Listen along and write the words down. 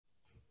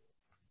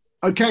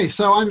Okay,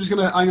 so I'm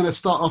gonna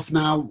start off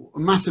now. A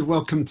massive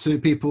welcome to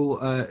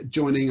people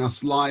joining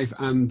us live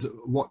and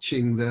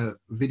watching the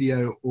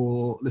video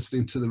or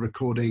listening to the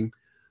recording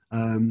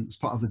as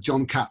part of the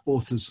John Catt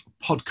Authors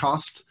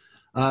podcast.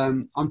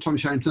 I'm Tom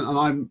Sherrington,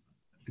 and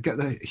get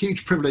the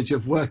huge privilege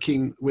of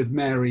working with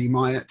Mary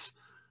Myatt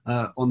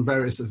on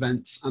various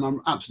events, and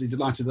I'm absolutely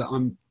delighted that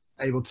I'm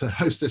able to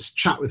host this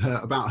chat with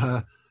her about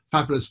her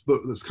fabulous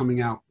book that's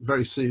coming out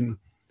very soon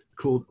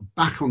called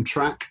Back on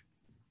Track.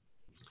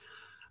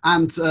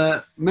 And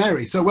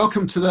Mary, so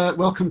welcome to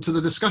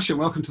the discussion.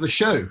 Welcome to the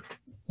show.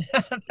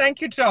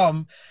 Thank you,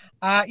 Tom.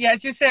 Yeah,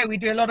 as you say, we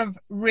do a lot of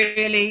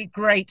really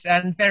great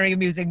and very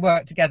amusing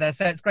work together.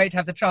 So it's great to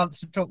have the chance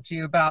to talk to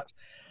you about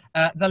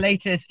the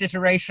latest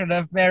iteration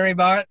of Mary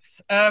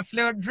Myatt's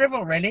fluent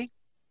drivel, really.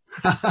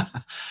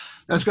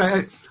 That's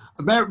great.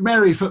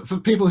 Mary, for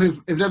people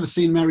who've never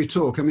seen Mary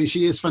talk, I mean,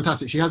 she is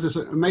fantastic. She has this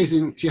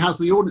amazing, she has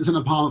the audience in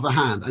the palm of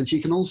her hand, and she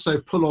can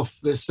also pull off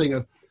this thing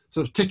of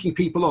sort of ticking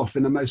people off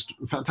in the most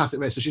fantastic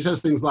way. So she says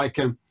things like,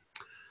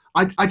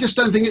 I just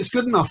don't think it's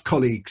good enough,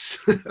 colleagues.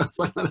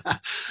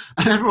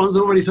 And everyone's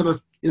already sort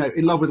of,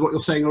 in love with what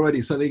you're saying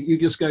already. So you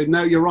just go,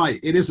 no, you're right,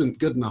 it isn't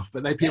good enough.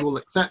 But people will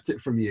accept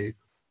it from you,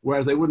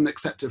 whereas they wouldn't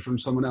accept it from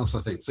someone else, I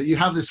think. So you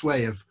have this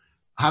way of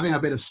having a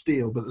bit of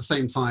steel, but at the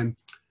same time,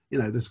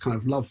 this kind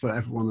of love for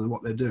everyone and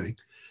what they're doing.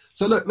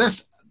 So look,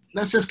 let's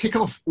just kick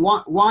off.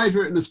 Why have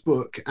you written this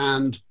book?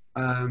 And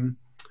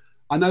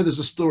I know there's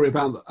a story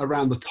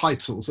around the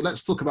title, so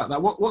let's talk about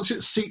that. What's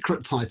its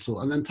secret title,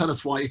 and then tell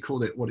us why you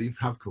called it what you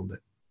have called it.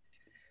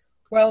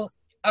 Well,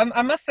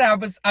 I must say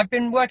I've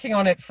been working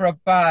on it for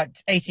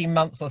about 18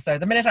 months or so.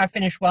 The minute I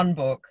finish one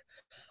book,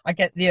 I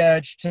get the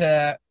urge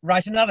to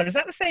write another. Is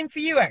that the same for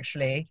you,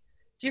 actually?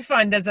 Do you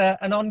find there's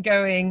an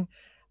ongoing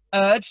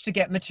urge to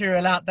get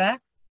material out there?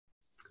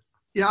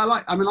 Yeah, I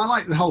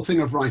like the whole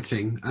thing of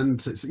writing,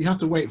 and you have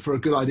to wait for a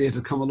good idea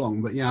to come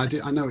along. But yeah,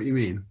 I know what you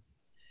mean.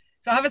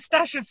 So I have a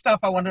stash of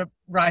stuff I want to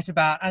write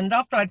about. And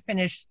after I'd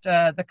finished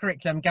the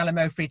curriculum,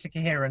 Gallimard Free to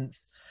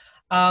Coherence,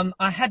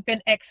 I had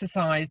been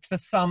exercised for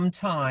some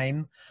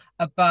time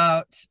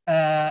about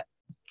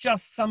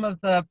just some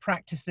of the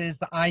practices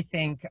that I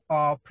think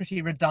are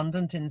pretty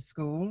redundant in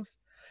schools.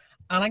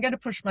 And I'm going to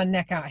push my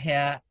neck out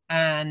here.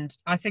 And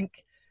I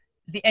think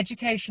the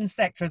education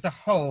sector as a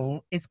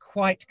whole is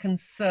quite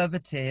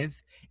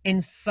conservative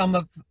in some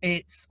of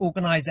its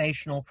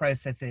organizational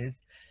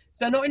processes.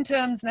 So not in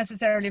terms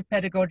necessarily of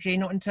pedagogy,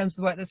 not in terms of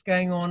the work that's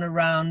going on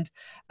around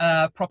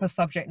proper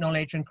subject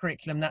knowledge and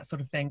curriculum, that sort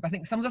of thing. But I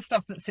think some of the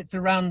stuff that sits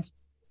around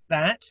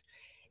that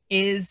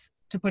is,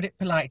 to put it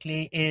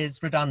politely,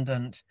 is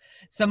redundant.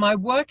 So my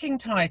working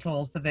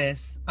title for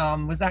this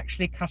was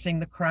actually Cutting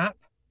the Crap.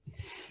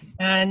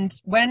 And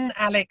when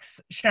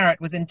Alex Sharrett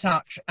was in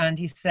touch and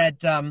he said,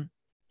 had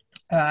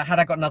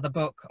I got another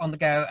book on the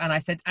go? And I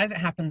said, as it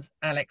happens,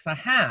 Alex, I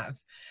have.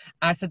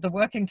 I said, the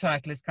working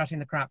title is Cutting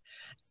the Crap.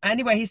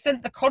 Anyway, he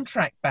sent the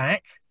contract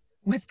back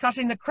with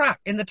Cutting the Crap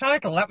in the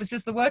title. That was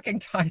just the working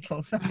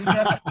title. So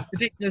that's a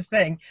ridiculous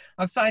thing.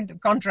 I've signed a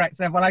contract,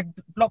 so well, I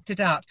blocked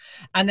it out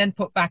and then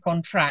put Back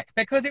on Track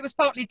because it was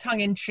partly tongue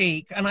in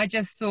cheek. And I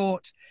just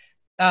thought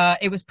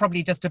it was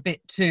probably just a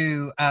bit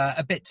too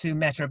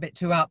meta, a bit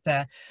too out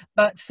there.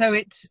 But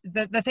so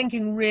the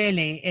thinking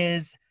really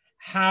is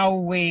how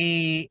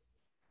we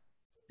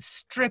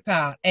strip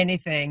out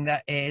anything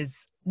that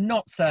is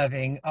not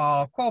serving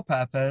our core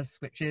purpose,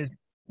 which is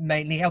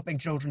mainly helping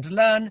children to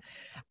learn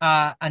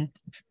and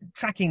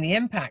tracking the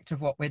impact of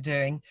what we're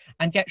doing,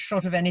 and get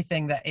short of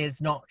anything that is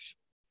not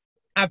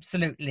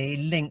absolutely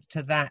linked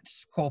to that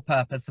core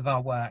purpose of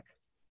our work.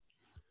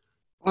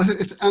 Well,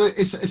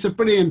 it's a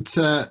brilliant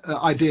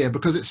idea,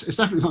 because it's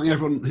definitely something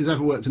everyone who's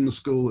ever worked in the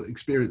school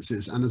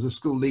experiences, and as a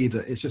school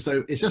leader, it's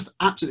just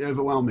absolutely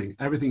overwhelming,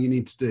 everything you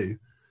need to do.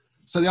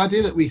 So the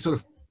idea that we sort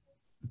of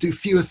do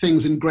fewer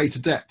things in greater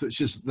depth, which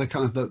is the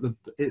kind of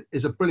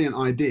is a brilliant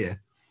idea.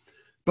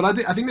 But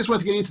I think it's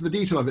worth getting into the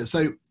detail of it.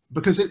 So,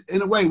 because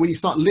in a way, when you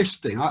start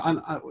listing,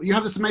 you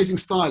have this amazing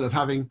style of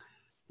having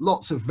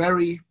lots of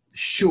very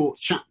short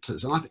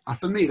chapters, and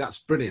for me that's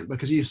brilliant,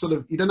 because you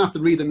don't have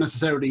to read them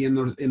necessarily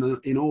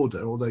in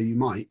order, although you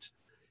might.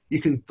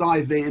 You can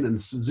dive in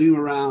and zoom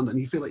around, and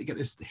you feel like you get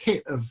this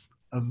hit of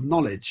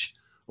knowledge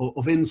or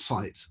of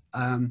insight.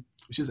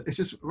 It's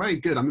just very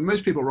good. I mean,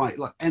 most people write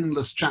like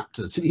endless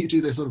chapters, and you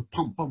do this sort of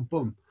pump, pump,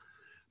 pump.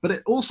 But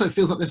it also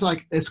feels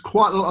like there's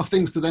quite a lot of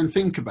things to then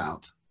think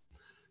about.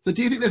 So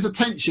do you think there's a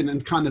tension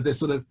in kind of this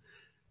sort of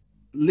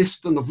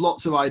listing of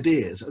lots of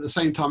ideas at the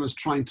same time as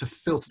trying to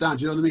filter down?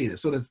 Do you know what I mean?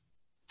 It's sort of,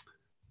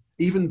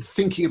 even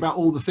thinking about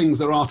all the things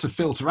there are to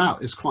filter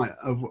out is quite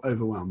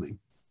overwhelming.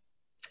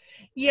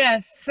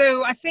 Yes.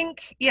 So I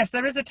think, yes,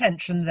 there is a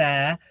tension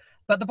there.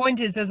 But the point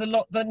is, there's a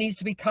lot that needs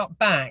to be cut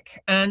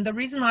back. And the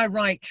reason I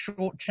write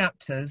short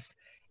chapters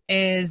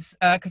is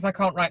because I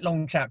can't write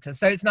long chapters.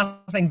 So it's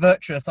nothing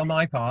virtuous on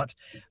my part.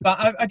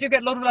 But I do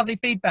get a lot of lovely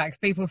feedback,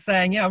 people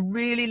saying, yeah, I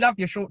really love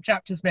your short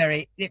chapters,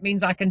 Mary. It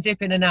means I can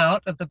dip in and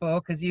out of the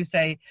book, as you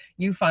say,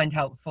 you find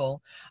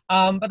helpful.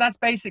 But that's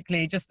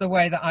basically just the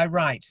way that I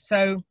write.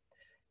 So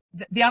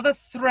the other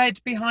thread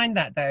behind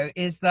that, though,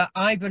 is that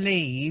I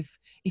believe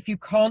if you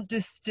can't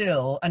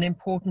distill an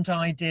important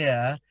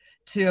idea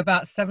to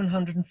about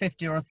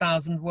 750 or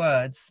 1,000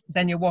 words,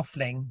 then you're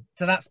waffling.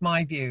 So that's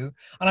my view.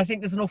 And I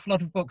think there's an awful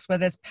lot of books where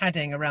there's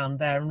padding around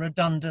there and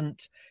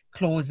redundant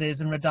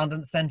clauses and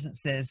redundant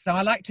sentences. So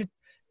I like to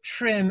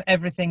trim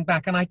everything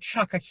back, and I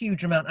chuck a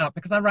huge amount out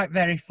because I write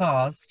very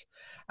fast.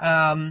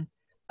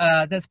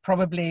 There's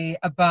probably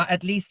about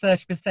at least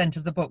 30%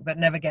 of the book that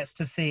never gets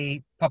to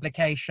see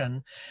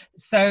publication.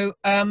 So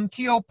to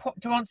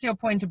answer your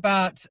point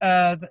about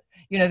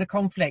the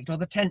conflict or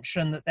the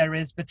tension that there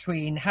is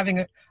between having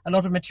a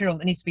lot of material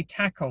that needs to be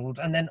tackled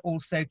and then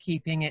also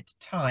keeping it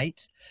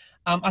tight,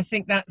 I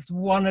think that's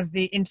one of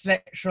the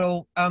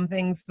intellectual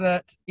things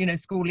that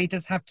school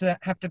leaders have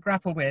to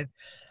grapple with.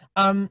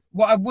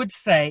 What I would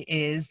say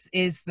is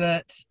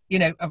that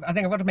I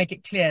think I've got to make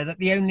it clear that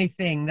the only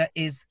thing that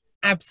is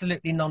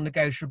absolutely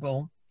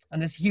non-negotiable,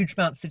 and there's huge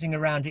amounts sitting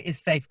around it,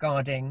 is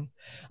safeguarding.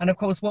 And of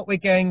course what we're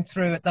going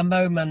through at the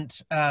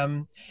moment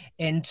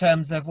in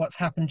terms of what's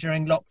happened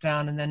during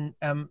lockdown, and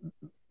then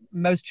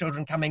most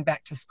children coming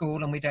back to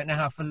school, and we don't know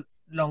how for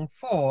long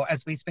for,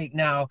 as we speak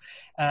now,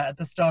 at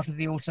the start of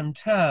the autumn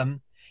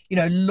term,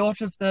 a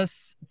lot of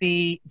this,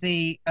 the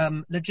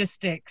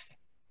logistics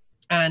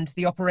and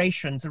the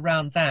operations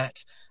around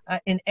that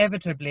are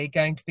inevitably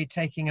going to be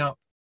taking up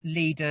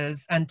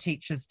leaders and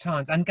teachers'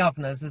 times, and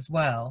governors as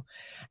well.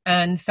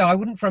 And so I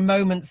wouldn't for a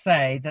moment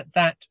say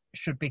that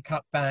should be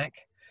cut back.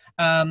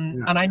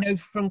 And I know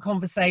from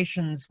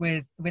conversations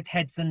with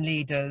heads and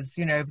leaders,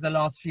 over the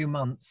last few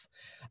months,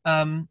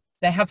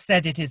 they have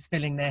said it is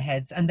filling their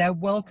heads, and they're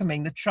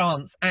welcoming the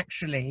chance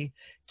actually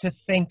to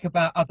think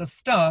about other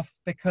stuff,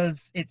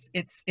 because it's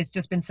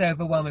just been so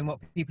overwhelming what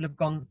people have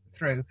gone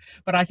through.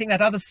 But I think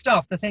that other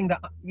stuff, the thing that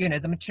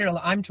the material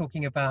that I'm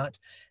talking about,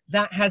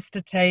 that has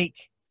to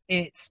take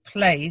its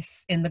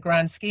place in the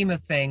grand scheme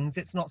of things.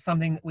 It's not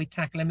something that we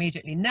tackle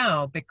immediately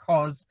now,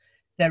 because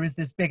there is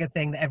this bigger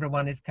thing that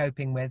everyone is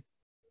coping with.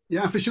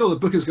 Yeah, for sure. The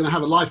book is going to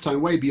have a lifetime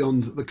way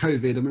beyond the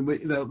COVID. I mean,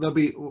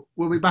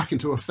 we'll be back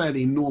into a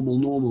fairly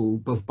normal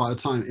both by the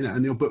time,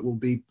 and your book will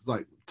be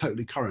like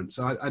totally current.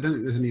 So I don't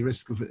think there's any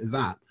risk of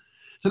that.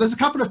 So there's a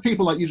couple of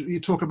people, like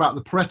you talk about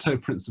the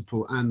Pareto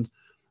principle and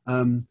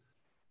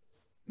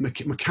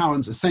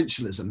McCowan's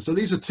essentialism. So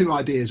these are two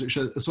ideas which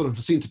are sort of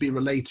seem to be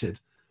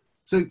related.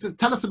 So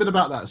tell us a bit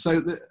about that.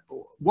 So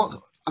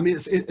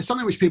it's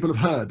something which people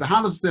have heard, but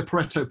how does the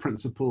Pareto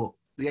principle,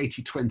 the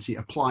 80-20,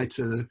 apply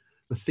to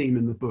the theme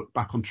in the book,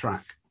 Back on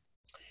Track?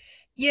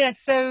 Yes,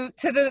 so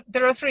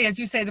there are three, as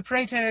you say: the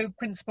Pareto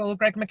principle,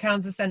 Greg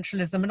McCown's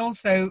essentialism, and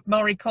also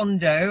Marie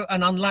Kondo,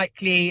 an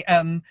unlikely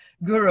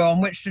guru on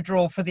which to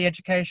draw for the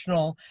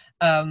educational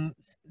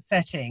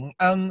setting.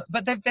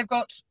 But they've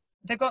got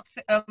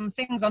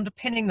things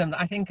underpinning them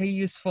that I think are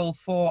useful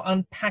for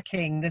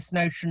unpacking this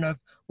notion of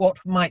what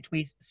might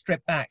we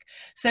strip back.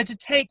 So to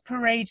take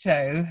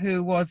Pareto,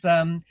 who was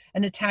an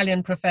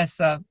Italian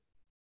professor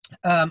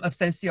of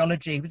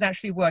sociology, he was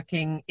actually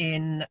working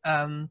in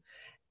the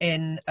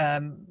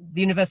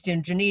University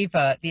of Geneva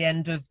at the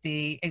end of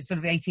the sort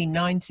of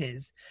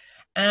 1890s.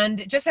 And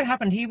it just so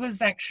happened he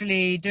was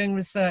actually doing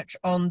research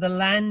on the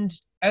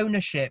land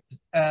ownership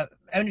of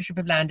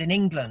land in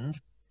England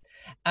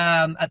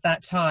at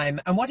that time.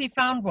 And what he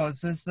found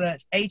was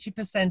that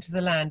 80% of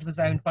the land was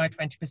owned by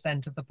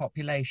 20% of the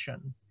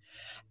population.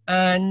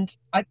 And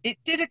it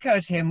did occur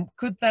to him,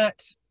 could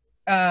that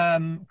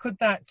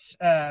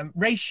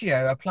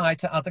ratio apply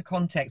to other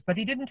contexts? But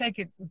he didn't take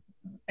it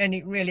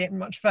really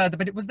much further.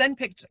 But it was then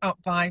picked up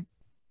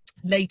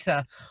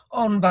later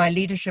on by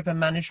leadership and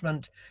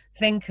management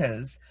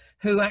thinkers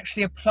who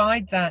actually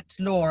applied that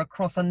law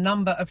across a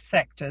number of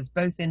sectors,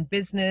 both in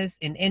business,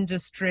 in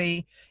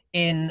industry,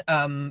 in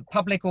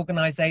public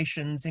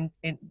organizations,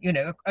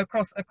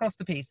 across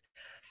the piece.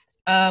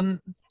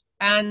 And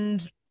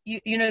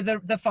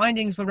the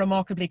findings were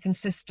remarkably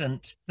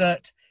consistent,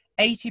 that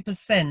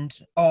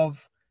 80%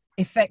 of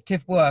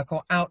effective work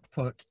or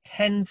output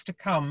tends to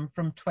come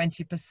from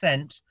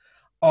 20%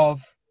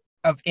 of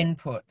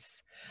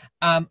inputs.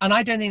 And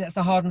I don't think that's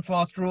a hard and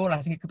fast rule.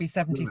 I think it could be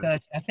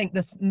 70-30. I think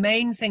the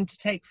main thing to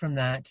take from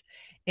that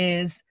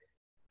is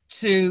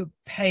to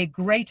pay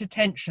great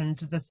attention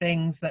to the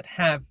things that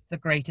have the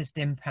greatest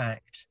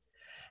impact.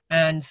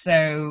 And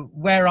so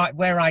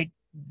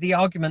the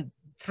argument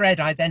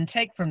thread I then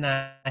take from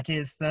that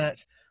is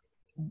that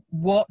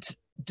what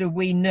do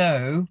we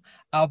know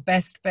our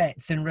best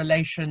bets in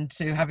relation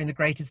to having the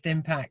greatest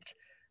impact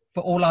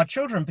for all our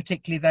children,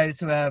 particularly those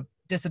who are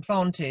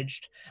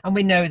disadvantaged? And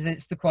we know that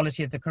it's the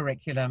quality of the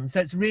curriculum. So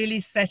it's really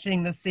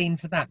setting the scene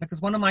for that,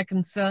 because one of my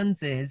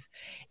concerns is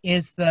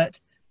that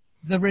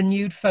the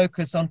renewed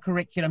focus on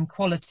curriculum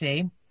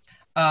quality,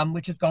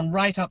 which has gone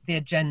right up the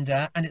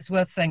agenda, and it's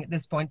worth saying at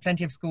this point,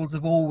 plenty of schools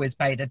have always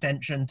paid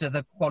attention to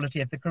the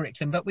quality of the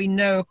curriculum, but we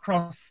know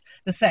across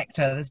the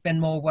sector there's been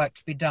more work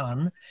to be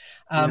done.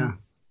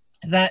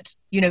 That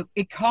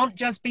it can't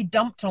just be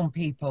dumped on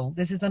people.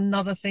 This is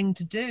another thing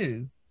to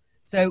do.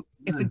 So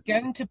if No. we're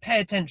going to pay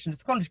attention to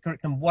the quality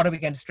curriculum, what are we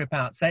going to strip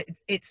out? So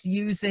it's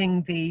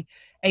using the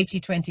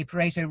 80-20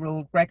 Pareto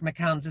rule, Greg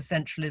McCown's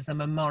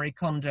essentialism, and Marie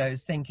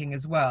Kondo's thinking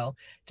as well,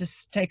 to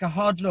take a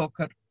hard look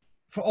at,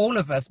 for all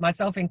of us,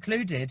 myself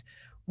included,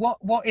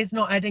 what is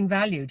not adding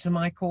value to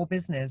my core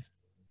business.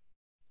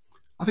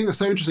 I think that's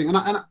so interesting. And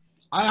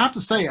I have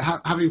to say,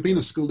 having been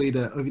a school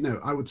leader of,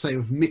 I would say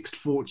of mixed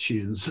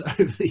fortunes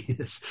over the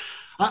years,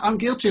 I'm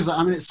guilty of that.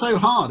 I mean, it's so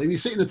hard. And you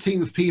sit in a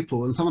team of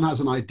people and someone has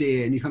an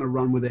idea and you kind of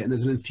run with it and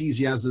there's an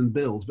enthusiasm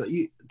builds. But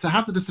to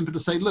have the discipline to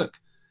say, look,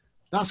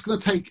 that's going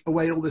to take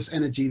away all this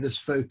energy, this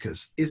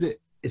focus.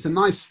 It's a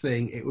nice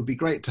thing. It would be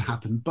great to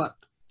happen, but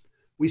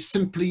we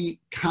simply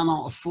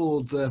cannot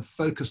afford the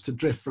focus to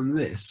drift from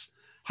this,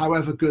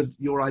 however good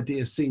your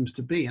idea seems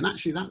to be. And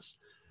actually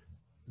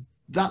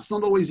that's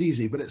not always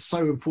easy, but it's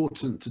so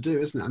important to do,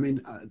 isn't it? I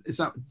mean,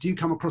 do you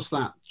come across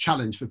that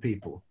challenge for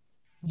people?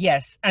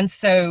 Yes. And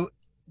so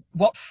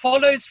what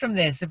follows from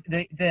this,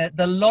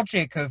 the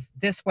logic of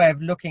this way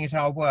of looking at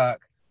our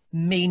work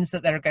means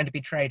that there are going to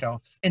be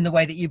trade-offs in the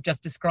way that you've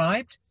just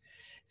described.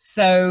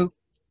 So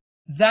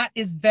that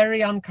is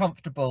very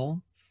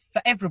uncomfortable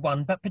for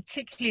everyone, but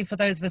particularly for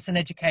those of us in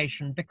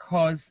education,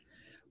 because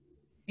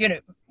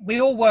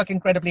we all work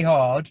incredibly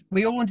hard.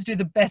 We all want to do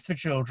the best for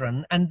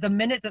children. And the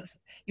minute that's,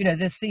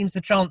 there seems the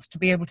chance to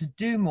be able to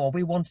do more,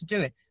 we want to do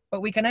it.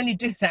 But we can only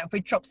do that if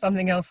we chop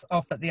something else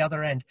off at the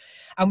other end.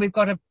 And we've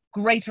got a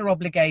greater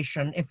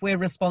obligation if we're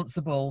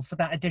responsible for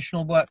that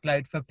additional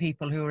workload for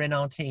people who are in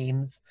our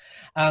teams.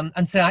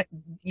 And so,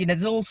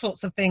 there's all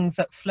sorts of things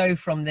that flow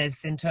from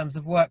this in terms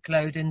of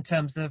workload, in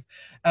terms of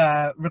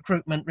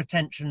recruitment,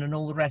 retention, and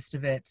all the rest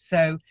of it.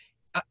 So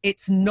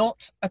it's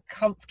not a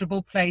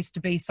comfortable place to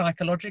be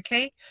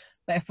psychologically,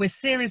 but if we're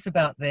serious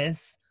about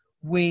this,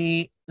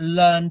 we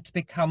learn to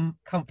become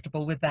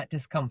comfortable with that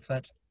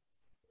discomfort.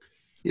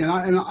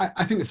 Yeah, and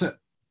I think it's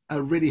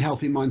a really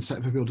healthy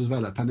mindset for people to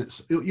develop,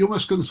 and you're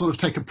almost going to sort of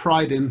take a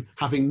pride in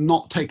having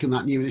not taken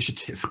that new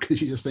initiative,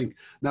 because you just think,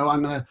 no,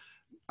 I'm going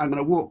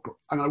to walk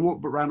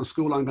around the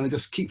school. I'm going to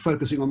just keep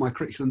focusing on my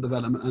curriculum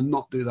development and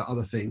not do that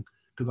other thing,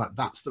 because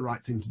that's the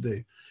right thing to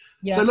do.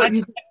 Yeah. So look,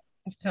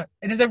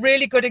 there's a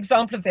really good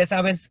example of this.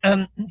 I was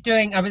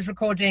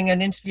recording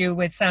an interview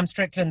with Sam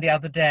Strickland the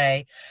other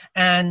day,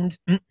 and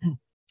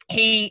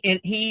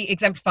he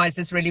exemplifies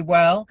this really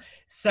well.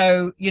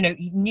 So,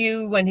 he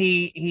knew when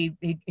he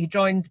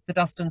joined the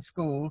Duston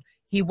School,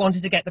 he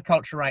wanted to get the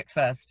culture right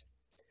first.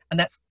 And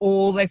that's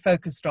all they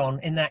focused on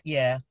in that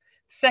year.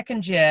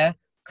 Second year,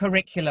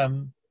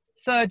 curriculum.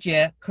 Third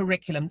year,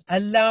 curriculum,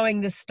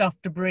 allowing this stuff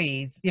to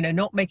breathe,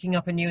 not making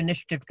up a new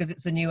initiative because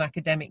it's a new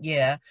academic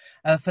year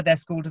for their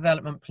school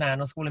development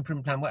plan or school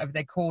improvement plan, whatever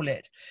they call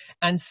it.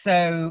 And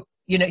so,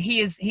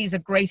 he's a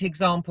great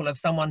example of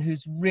someone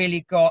who's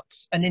really got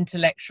an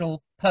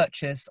intellectual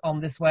purchase on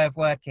this way of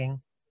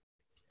working.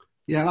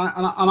 Yeah,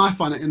 and I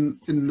find it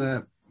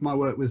in my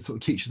work with sort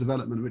of teacher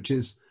development, which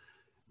is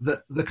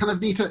the kind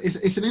of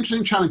it's an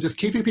interesting challenge of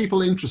keeping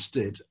people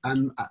interested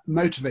and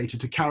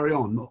motivated to carry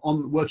on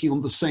working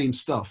on the same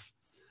stuff.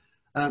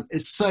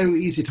 It's so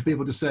easy to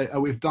people to say, oh,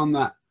 we've done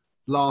that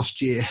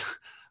last year.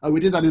 Oh, we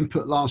did that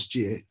input last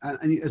year.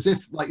 And as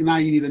if like now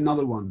you need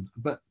another one.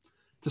 But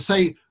to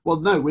say, well,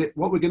 no,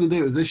 what we're going to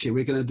do is this year,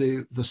 we're going to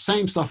do the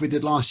same stuff we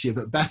did last year,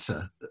 but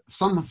better.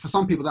 For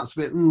some people, that's a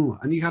bit,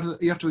 and you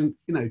have to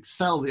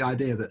sell the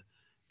idea that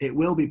it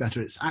will be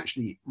better. It's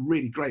actually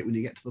really great when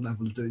you get to the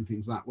level of doing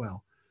things that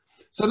well.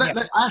 So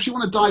I actually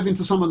want to dive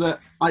into some of the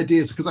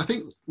ideas, because I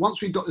think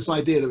once we've got this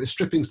idea that we're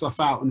stripping stuff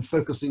out and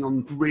focusing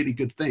on really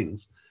good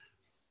things,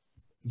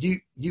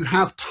 you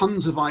have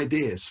tons of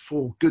ideas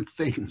for good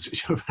things,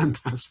 which are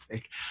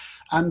fantastic.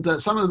 And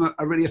some of them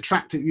are really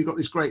attractive. You've got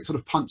these great sort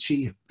of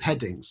punchy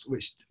headings,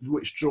 which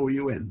draw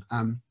you in.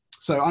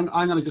 So I'm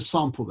going to just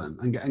sample them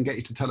and get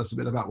you to tell us a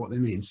bit about what they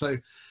mean. So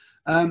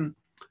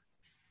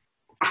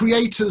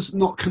creators,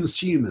 not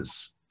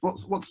consumers.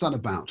 What's that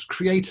about?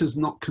 Creators,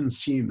 not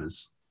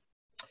consumers.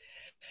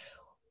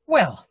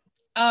 Well,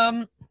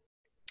 I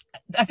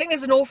think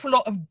there's an awful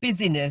lot of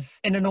busyness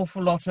in an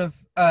awful lot of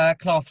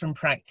classroom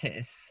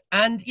practice.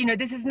 And,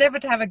 this is never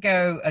to have a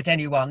go at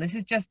anyone. This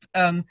is just,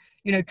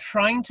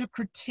 trying to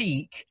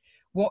critique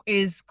what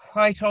is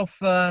quite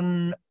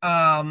often,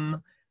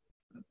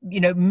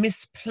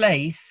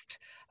 misplaced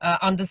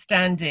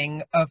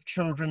understanding of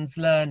children's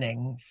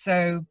learning.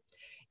 So,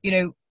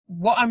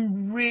 what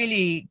I'm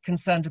really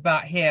concerned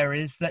about here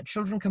is that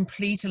children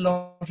complete a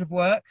lot of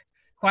work,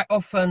 quite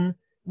often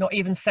not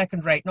even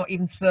second rate, not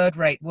even third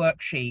rate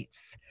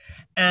worksheets.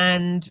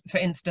 And for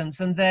instance,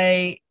 and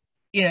they're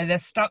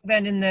stuck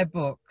then in their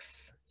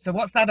books. So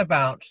what's that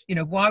about?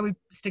 Why are we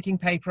sticking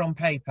paper on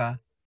paper?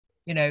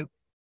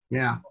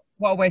 Yeah.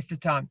 What a waste of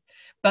time.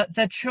 But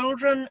the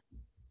children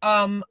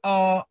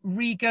are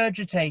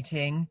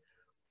regurgitating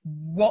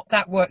what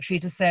that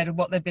worksheet has said and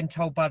what they've been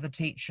told by the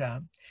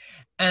teacher.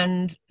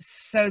 And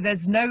so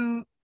there's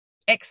no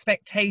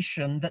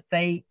expectation that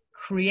they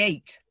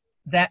create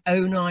their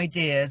own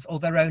ideas or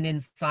their own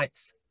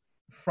insights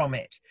from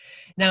it.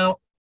 Now,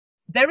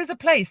 there is a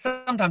place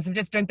sometimes of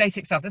just doing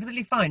basic stuff. That's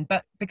really fine,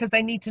 but because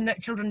they need to know,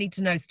 children need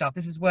to know stuff.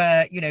 This is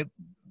where, you know,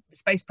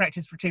 space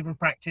practice, retrieval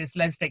practice,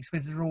 low stakes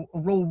quizzes are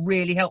all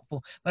really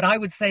helpful. But I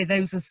would say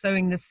those are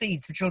sowing the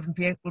seeds for children to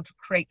be able to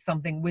create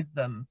something with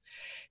them.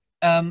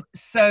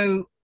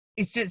 So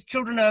it's just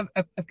children are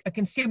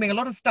consuming a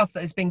lot of stuff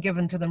that has been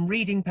given to them,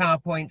 reading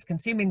PowerPoints,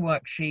 consuming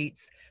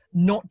worksheets,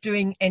 not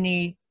doing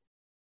any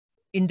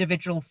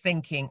individual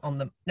thinking on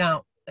them.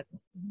 Now,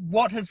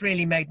 what has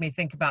really made me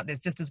think about this,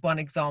 just as one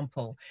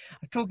example,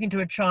 I'm talking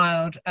to a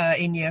child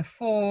in year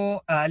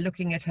 4,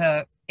 looking at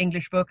her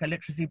English book, her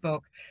literacy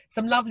book,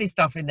 some lovely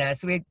stuff in there.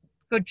 So we had a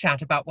good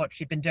chat about what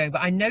she'd been doing.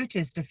 But I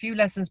noticed a few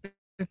lessons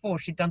before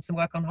she'd done some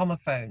work on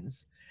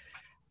homophones.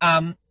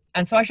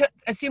 And so I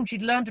assumed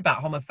she'd learned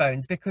about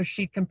homophones because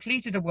she'd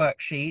completed a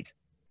worksheet.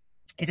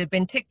 It had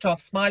been ticked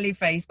off, smiley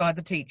face, by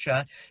the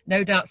teacher,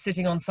 no doubt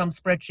sitting on some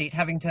spreadsheet,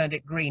 having turned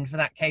it green for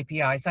that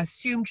KPI. So I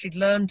assumed she'd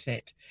learned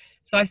it.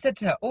 So I said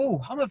to her, oh,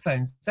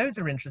 homophones, those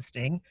are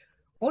interesting.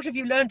 What have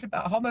you learned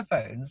about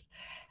homophones?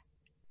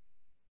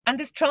 And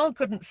this child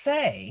couldn't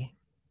say,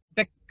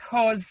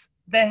 because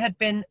there had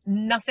been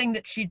nothing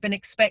that she'd been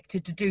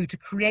expected to do to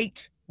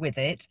create with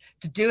it,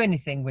 to do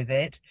anything with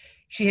it.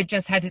 She had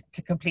just had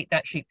to complete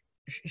that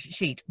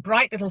sheet.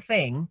 Bright little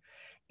thing.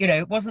 You know,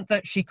 it wasn't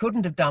that she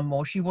couldn't have done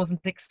more, she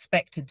wasn't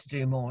expected to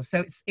do more.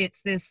 So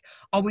it's this,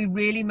 are we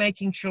really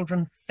making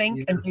children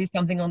think and do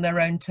something on their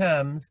own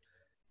terms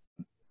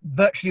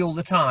virtually all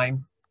the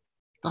time?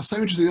 That's so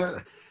interesting.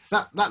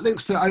 That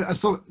links to, I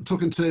saw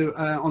talking to,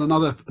 on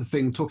another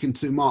thing, talking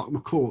to Mark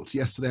McCourt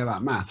yesterday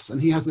about maths, and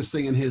he has this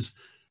thing in his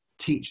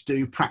teach,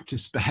 do,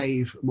 practice,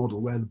 behave model,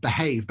 where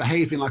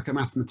behaving like a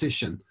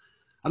mathematician.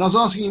 And I was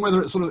asking him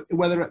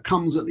whether it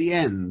comes at the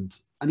end.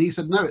 And he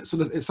said, no, it's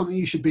something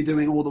you should be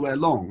doing all the way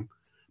along,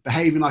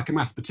 behaving like a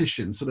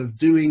mathematician, sort of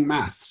doing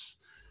maths.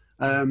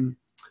 And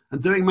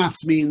doing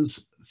maths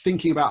means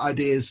thinking about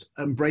ideas,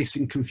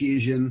 embracing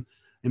confusion,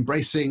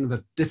 embracing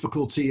the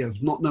difficulty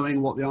of not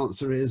knowing what the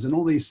answer is, and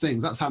all these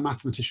things. That's how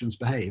mathematicians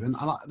behave. And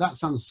that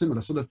sounds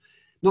similar, sort of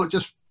not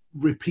just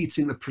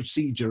repeating the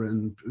procedure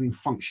and being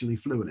functionally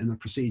fluent in a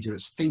procedure.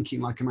 It's thinking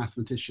like a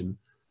mathematician,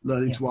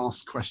 learning to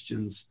ask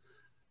questions.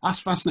 That's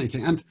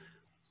fascinating. And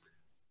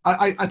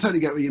I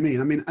totally get what you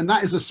mean. I mean, and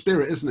that is a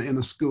spirit, isn't it, in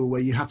a school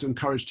where you have to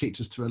encourage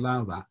teachers to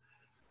allow that.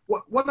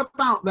 What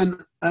about then,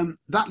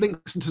 that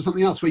links into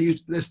something else where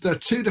there are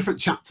 2 different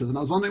chapters, and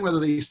I was wondering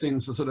whether these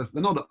things are they're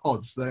not at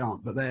odds, they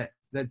aren't, but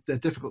they're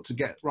difficult to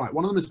get right.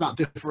 One of them is about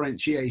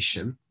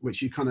differentiation,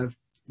 which you kind of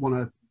want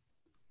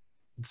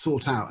to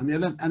sort out. And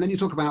then you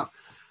talk about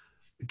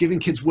giving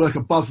kids work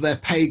above their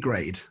pay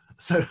grade.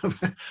 So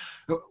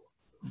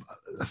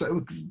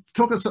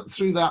talk us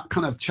through that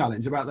kind of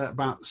challenge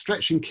about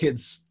stretching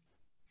kids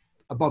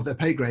above their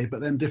pay grade, but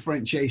then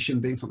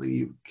differentiation being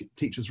something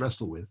teachers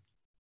wrestle with.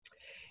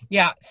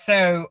 Yeah,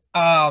 so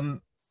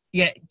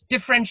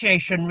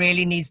differentiation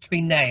really needs to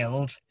be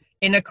nailed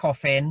in a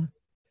coffin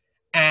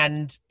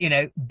and,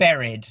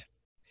 buried.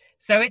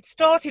 So it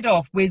started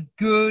off with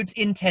good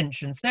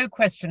intentions, no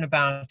question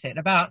about it,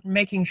 about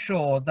making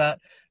sure that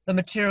the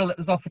material that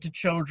was offered to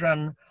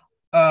children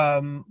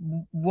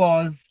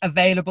was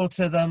available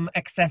to them,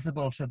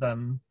 accessible to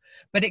them.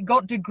 But it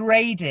got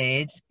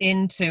degraded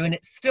into, and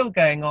it's still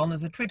going on,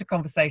 there's a Twitter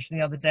conversation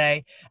the other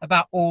day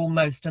about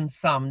almost and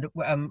some.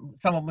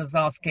 Someone was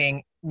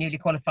asking newly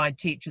qualified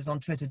teachers on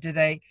Twitter, do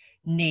they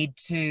need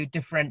to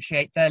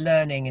differentiate their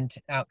learning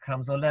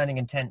outcomes or learning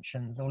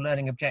intentions or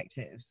learning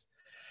objectives?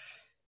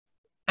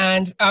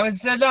 And I was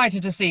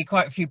delighted to see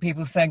quite a few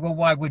people saying, well,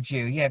 why would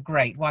you? Yeah,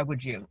 great, why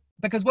would you?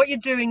 Because what you're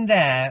doing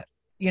there,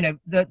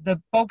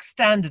 the bog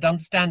standard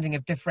understanding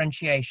of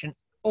differentiation,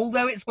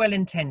 although it's well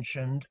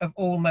intentioned, of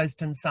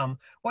almost and some,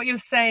 what you're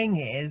saying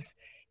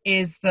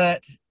is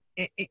that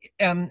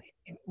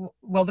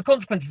the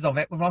consequences of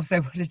it, well, I'll say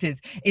what it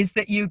is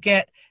that you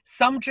get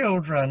some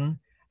children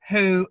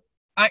who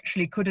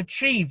actually could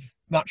achieve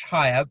much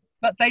higher,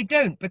 but they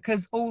don't,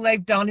 because all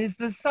they've done is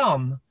the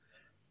sum.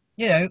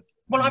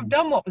 I've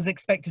done what was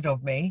expected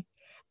of me,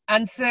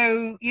 and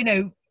so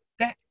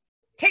that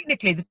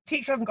technically the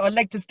teacher hasn't got a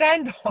leg to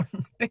stand on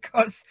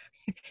because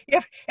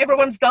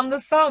everyone's done the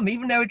sum,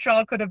 even though a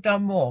child could have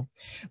done more.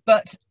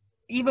 But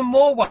even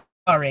more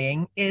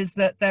worrying is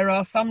that there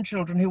are some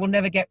children who will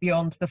never get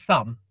beyond the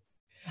sum,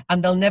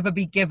 and they'll never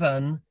be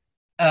given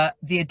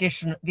the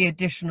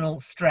additional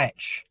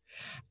stretch.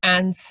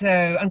 And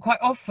quite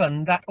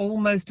often that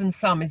almost and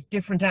some is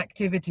different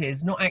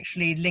activities, not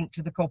actually linked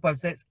to the core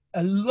purpose. So it's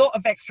a lot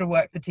of extra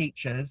work for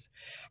teachers,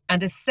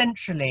 and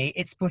essentially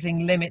it's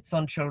putting limits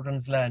on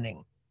children's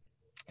learning.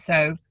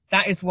 So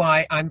that is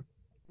why I'm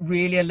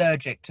really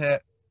allergic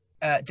to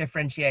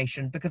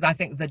differentiation, because I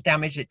think the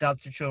damage it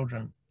does to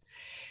children.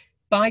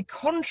 By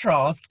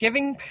contrast,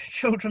 giving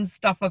children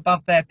stuff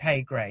above their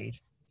pay grade,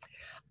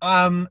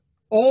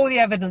 all the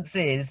evidence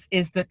is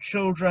that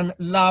children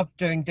love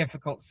doing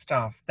difficult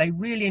stuff. They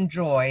really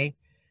enjoy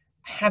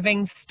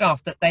having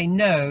stuff that they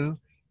know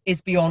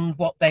is beyond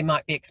what they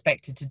might be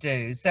expected to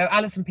do. So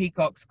Alison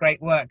Peacock's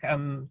great work,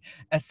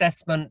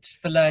 Assessment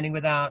for Learning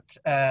Without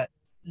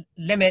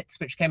Limits,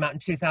 which came out in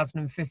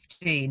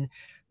 2015,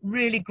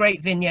 really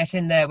great vignette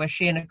in there where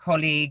she and a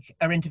colleague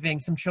are interviewing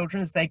some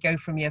children as they go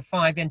from year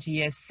 5 into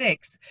year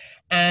 6,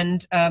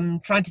 and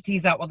trying to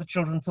tease out what the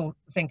children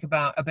think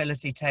about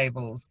ability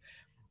tables.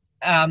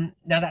 Now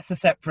that's a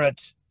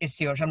separate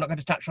issue which I'm not going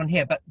to touch on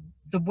here, but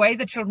the way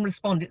the children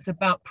respond, it's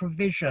about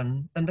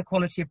provision and the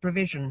quality of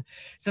provision.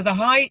 So the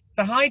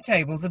high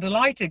tables are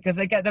delighted because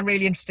they get the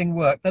really interesting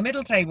work. The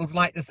middle tables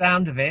like the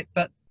sound of it,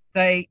 but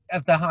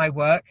of the high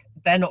work,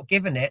 they're not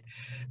given it,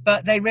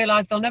 but they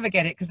realize they'll never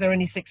get it because there are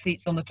only 6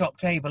 seats on the top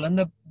table. And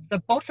the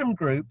bottom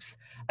groups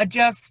are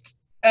just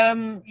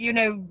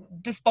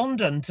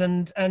despondent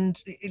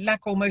and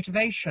lack all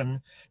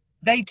motivation.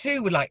 They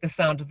too would like the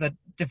sound of the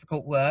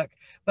difficult work,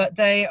 but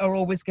they are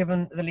always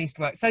given the least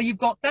work. So you've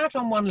got that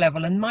on one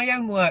level, and my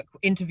own work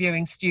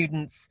interviewing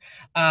students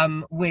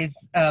for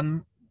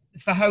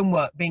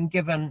homework being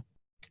given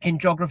in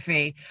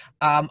geography,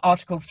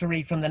 articles to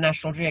read from the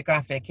National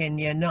Geographic in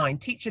year 9,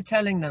 teacher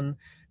telling them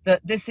that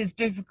this is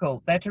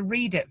difficult, they're to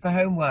read it for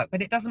homework,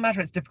 but it doesn't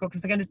matter it's difficult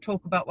because they're going to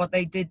talk about what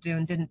they did do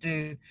and didn't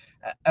do,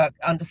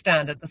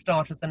 understand at the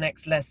start of the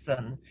next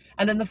lesson.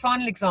 And then the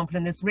final example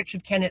in this,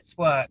 Richard Kennett's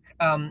work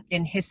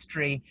in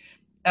history,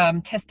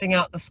 testing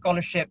out the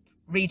scholarship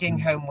reading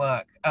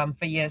homework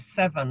for year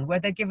 7, where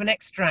they're given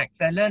extracts.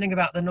 They're learning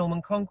about the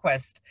Norman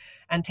Conquest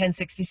and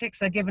 1066.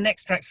 They're given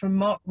extracts from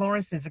Mark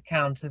Morris's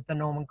account of the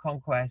Norman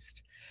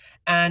Conquest,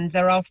 and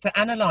they're asked to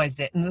analyze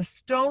it. And the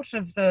start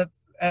of the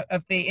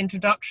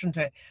introduction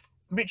to it,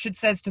 Richard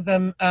says to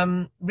them,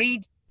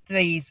 read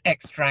these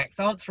extracts,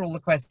 answer all the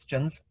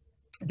questions.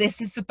 This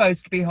is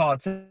supposed to be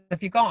hard, so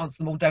if you can't answer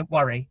them all, don't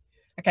worry.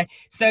 Okay,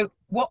 so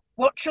what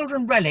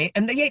children really,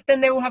 and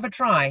then they all have a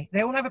try.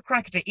 They all have a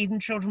crack at it, even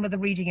children with a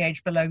reading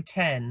age below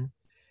 10.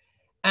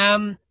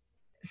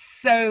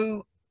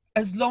 So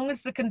as long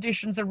as the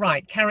conditions are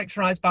right,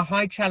 characterized by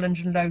high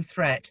challenge and low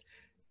threat,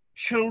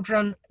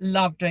 children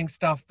love doing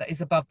stuff that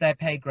is above their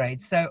pay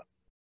grade. So,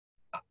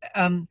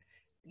 and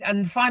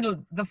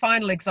the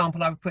final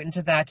example I would put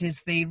into that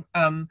is the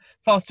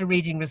faster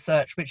reading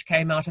research, which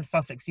came out of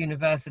Sussex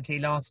University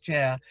last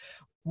year,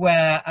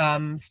 where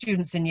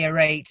students in year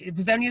 8, it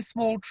was only a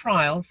small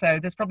trial, so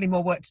there's probably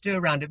more work to do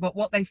around it, but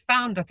what they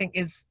found, I think,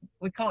 is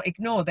we can't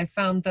ignore. They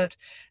found that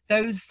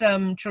those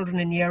children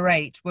in year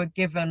 8 were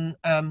given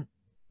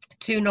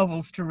 2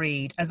 novels to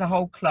read as a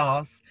whole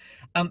class,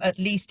 at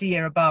least a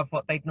year above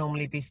what they'd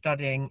normally be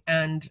studying.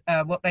 And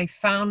what they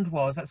found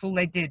was, that's all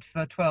they did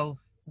for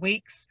 12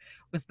 weeks,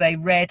 was they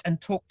read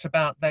and talked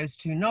about those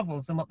 2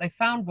 novels. And what they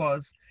found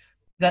was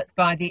that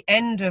by the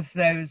end of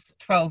those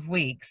 12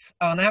 weeks,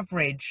 on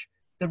average,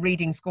 the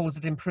reading scores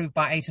had improved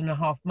by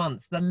 8.5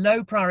 months. The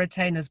low prior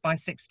attainers by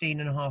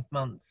 16.5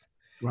 months.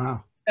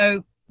 Wow.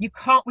 So we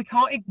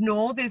can't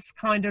ignore this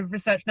kind of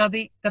research. Now,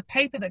 the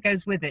paper that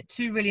goes with it,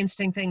 2 really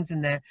interesting things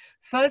in there.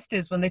 First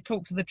is when they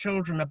talk to the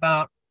children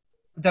about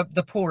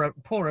the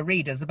poorer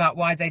readers, about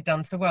why they'd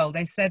done so well.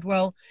 They said,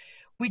 well,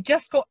 we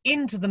just got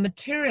into the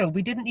material.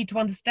 We didn't need to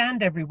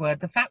understand every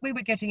word. The fact we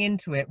were getting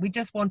into it, we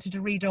just wanted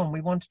to read on.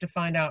 We wanted to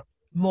find out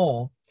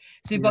more.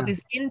 So you've got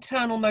this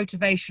internal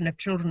motivation if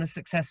children are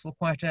successful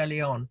quite early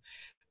on.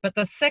 But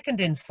the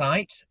second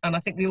insight, and I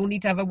think we all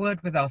need to have a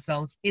word with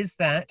ourselves, is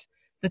that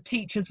the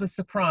teachers were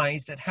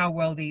surprised at how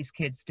well these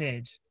kids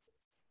did.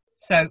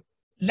 So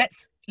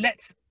let's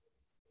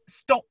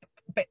stop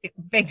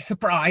being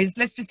surprised.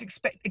 Let's just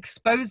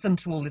expose them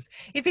to all this.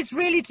 If it's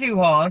really too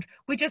hard,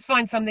 we just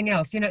find something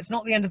else. It's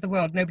not the end of the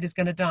world. Nobody's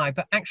going to die.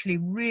 But actually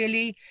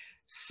really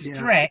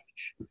stretch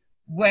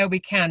where we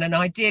can, and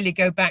ideally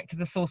go back to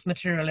the source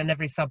material in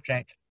every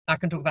subject. I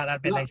can talk about that a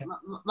bit later.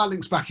 That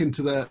links back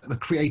into the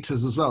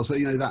creators as well. So,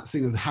 that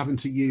thing of having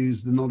to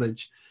use the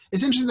knowledge.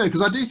 It's interesting though,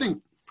 because I do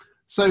think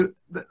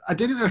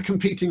there are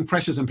competing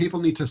pressures and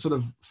people need to sort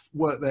of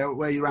work their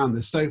way around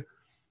this. So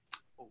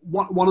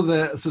one of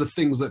the sort of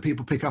things that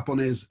people pick up on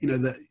is,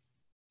 that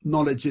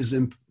knowledge is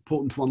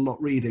important to unlock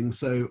reading.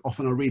 So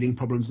often our reading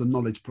problem is a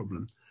knowledge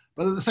problem.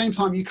 But at the same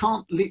time, you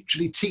can't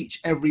literally teach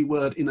every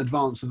word in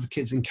advance of the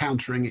kids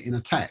encountering it in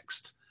a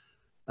text.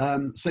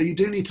 So you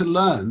do need to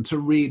learn to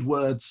read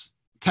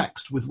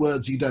text with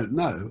words you don't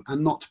know,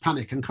 and not to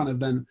panic and kind of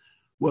then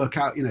work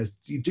out,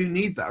 you do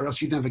need that or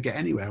else you'd never get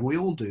anywhere. And we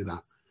all do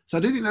that. So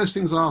I do think those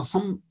things are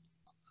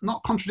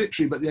not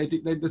contradictory, but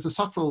there's a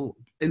subtle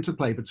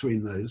interplay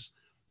between those,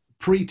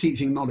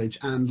 pre-teaching knowledge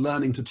and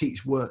learning to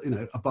teach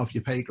above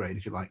your pay grade,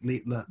 if you like.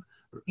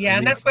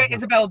 And that's where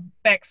Isabel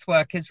Beck's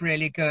work is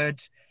really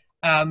good.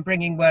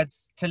 Bringing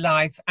words to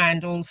life,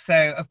 and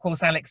also, of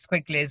course, Alex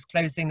Quigley's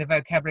Closing the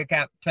Vocabulary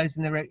Gap,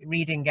 Closing the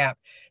Reading Gap.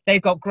 They've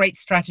got great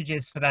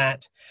strategies for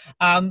that.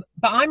 But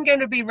I'm going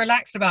to be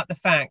relaxed about the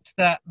fact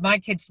that my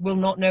kids will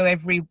not know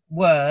every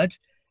word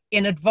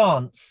in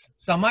advance.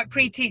 So I might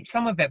pre-teach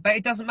some of it, but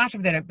it doesn't matter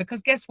if they don't,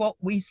 because guess what?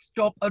 We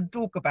stop and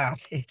talk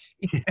about it.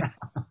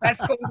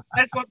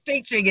 That's what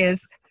teaching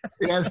is.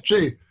 Yeah, it's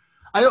true.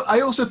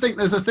 I also think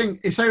there's a thing,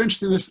 it's so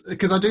interesting this,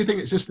 because I do think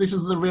it's just, this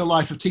is the real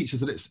life of teachers,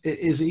 that it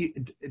is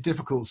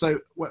difficult. So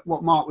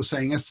what Mark was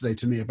saying yesterday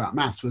to me about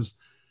maths was,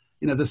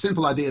 you know, the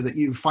simple idea that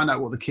you find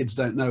out what the kids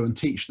don't know and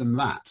teach them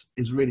that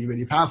is really,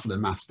 really powerful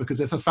in maths, because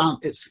if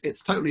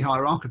it's totally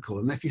hierarchical.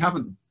 And if you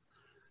haven't,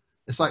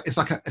 it's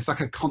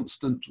like a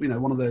constant, you know,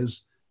 one of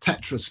those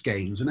Tetris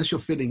games, unless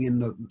you're filling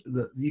in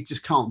you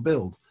just can't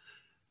build.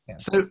 Yeah.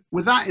 So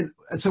with that,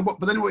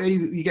 but then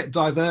you get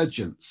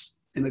divergence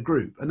in a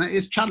group, and that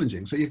is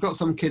challenging. So you've got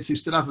some kids who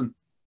still haven't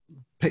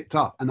picked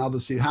up and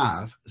others who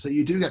have. So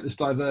you do get this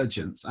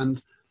divergence,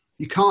 and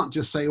you can't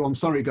just say, "Oh, I'm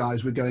sorry,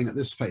 guys, we're going at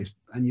this pace,"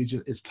 and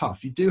it's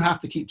tough. You do have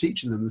to keep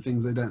teaching them the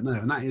things they don't know,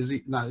 and that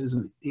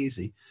isn't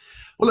easy.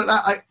 Well,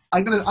 look,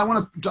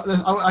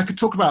 I could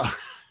talk about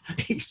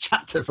each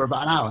chapter for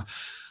about an hour.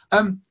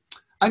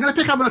 I'm going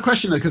to pick up on a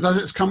question though, because as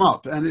it's come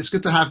up, and it's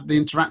good to have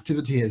the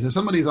interactivity here. So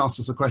somebody's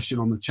asked us a question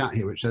on the chat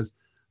here, which says,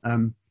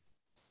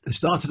 they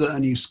started at a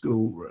new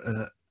school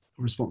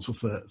responsible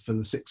for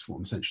the sixth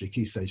form, essentially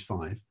Key Stage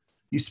 5,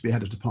 used to be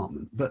head of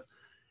department, but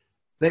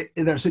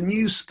there's a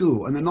new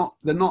school and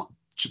they're not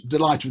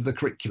delighted with the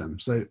curriculum.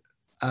 So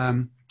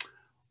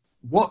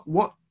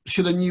what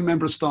should a new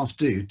member of staff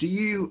do?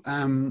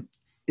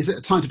 Is it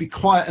a time to be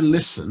quiet and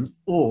listen,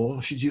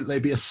 or should they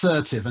be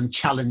assertive and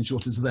challenge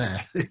what is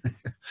there?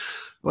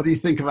 What do you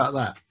think about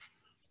that?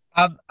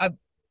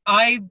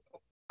 I'm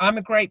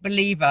a great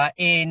believer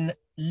in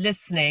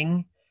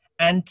listening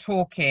and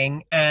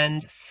talking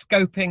and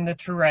scoping the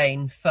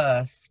terrain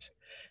first,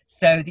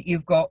 so that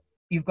you've got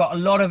a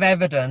lot of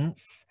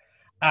evidence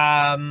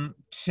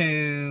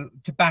to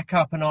back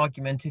up an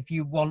argument if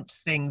you want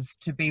things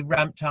to be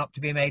ramped up, to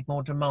be made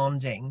more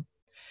demanding.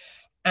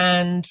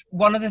 And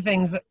one of the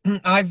things that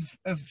I've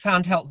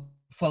found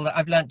helpful that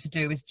I've learned to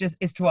do is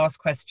to ask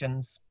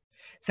questions.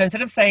 So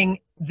instead of saying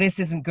this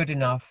isn't good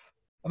enough,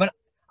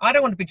 I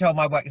don't want to be told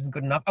my work isn't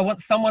good enough. I want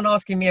someone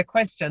asking me a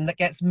question that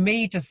gets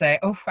me to say,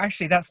 oh,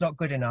 actually, that's not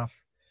good enough,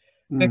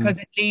 because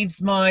it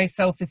leaves my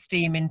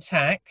self-esteem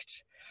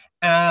intact.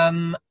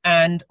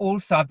 And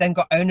also I've then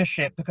got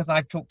ownership because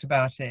I've talked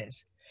about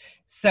it.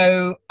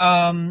 So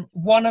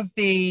one of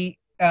the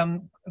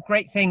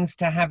great things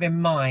to have in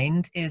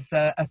mind is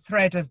a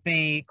thread of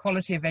the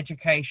quality of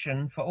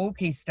education for all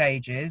key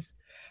stages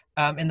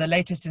in the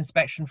latest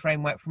inspection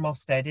framework from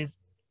Ofsted is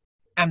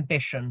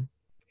ambition.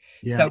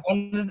 Yeah. So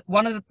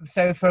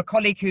so for a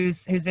colleague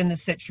who's in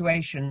this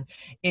situation,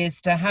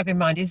 is to have in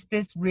mind, is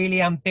this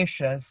really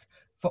ambitious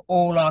for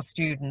all our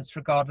students,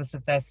 regardless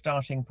of their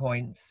starting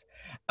points?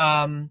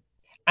 And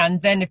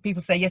then if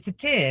people say, yes,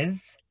 it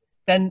is,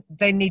 then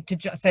they need to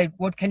just say,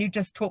 well, can you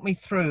just talk me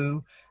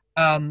through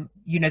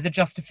the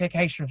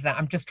justification of that?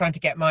 I'm just trying to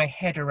get my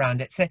head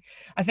around it. So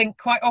I think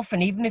quite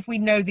often, even if we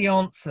know the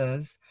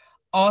answers,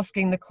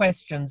 asking the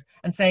questions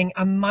and saying,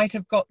 I might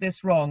have got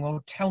this wrong,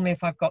 or tell me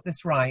if I've got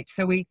this right.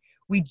 So we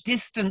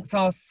distance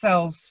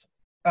ourselves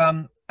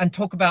and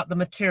talk about the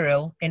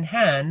material in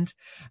hand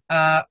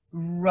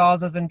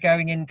rather than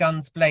going in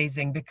guns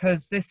blazing,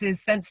 because this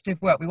is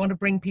sensitive work. We want to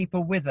bring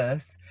people with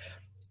us.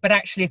 But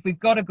actually, if we've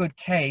got a good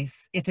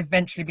case, it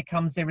eventually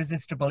becomes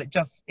irresistible. It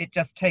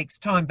just takes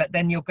time, but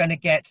then you're going to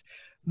get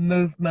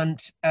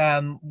movement,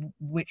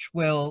 which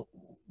will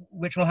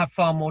have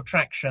far more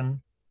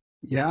traction.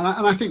 Yeah,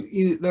 and I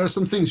think there are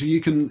some things where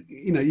you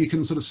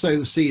can sort of sow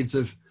the seeds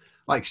of,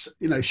 like,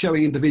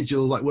 showing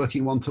individual, like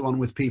working one-to-one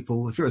with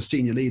people. If you're a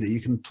senior leader, you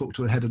can talk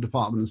to a head of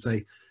department and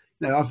say,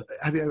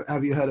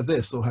 have you heard of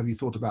this, or have you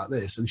thought about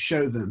this, and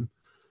show them,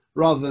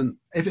 rather than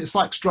if it's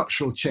like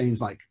structural change,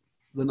 like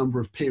the number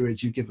of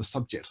periods you give a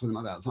subject, something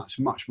like that. It's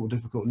actually much more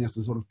difficult, and you have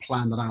to sort of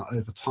plan that out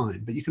over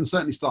time. But you can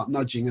certainly start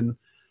nudging, and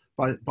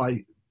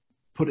by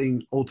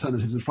putting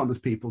alternatives in front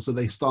of people so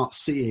they start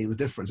seeing the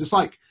difference. It's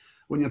like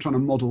when you're trying to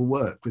model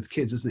work with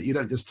kids, isn't it? You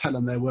don't just tell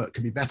them their work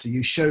can be better.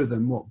 You show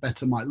them what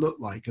better might look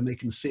like, and they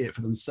can see it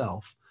for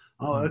themselves.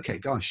 Oh, okay,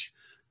 gosh,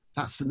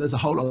 there's a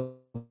whole other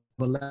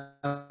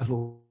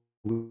level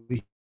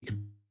we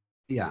can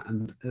be at.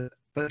 And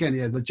but again,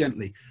 yeah, but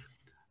gently.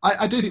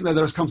 I do think that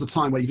there comes a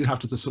time where you do have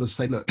to just sort of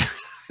say, look,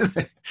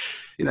 and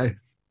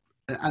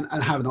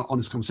have an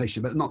honest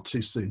conversation, but not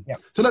too soon.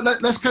 Yep. So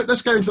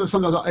let's go into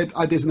some of the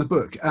ideas in the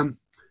book.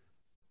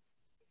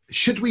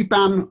 Should we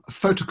ban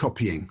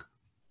photocopying?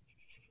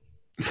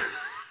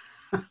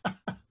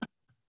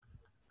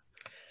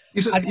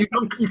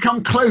 You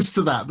come close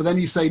to that, but then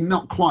you say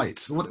not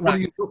quite. What are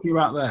you talking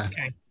about there?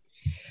 Okay.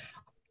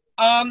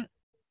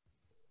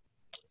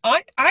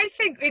 I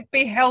think it'd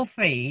be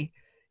healthy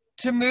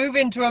to move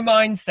into a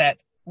mindset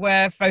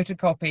where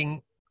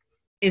photocopying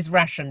is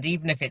rationed,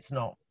 even if it's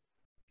not.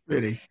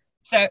 Really?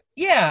 So,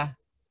 yeah,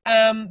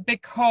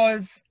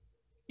 because,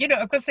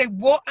 I've got to say,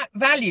 what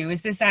value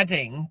is this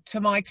adding to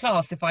my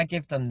class if I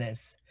give them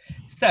this?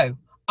 So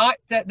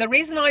the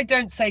reason I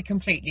don't say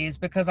completely is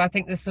because I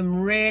think there's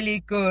some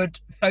really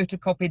good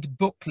photocopied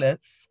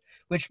booklets,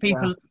 which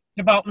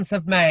departments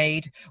have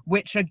made,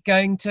 which are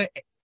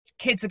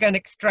kids are going to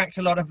extract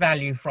a lot of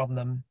value from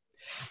them.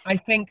 I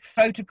think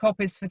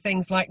photocopies for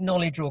things like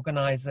knowledge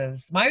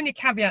organisers. My only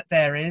caveat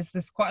there is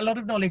there's quite a lot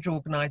of knowledge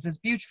organisers,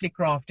 beautifully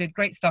crafted,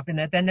 great stuff in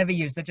there. They're never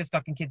used. They're just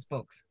stuck in kids'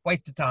 books.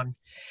 Waste of time.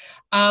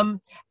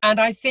 And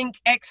I think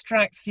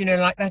extracts, you know,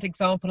 like that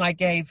example I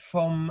gave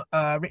from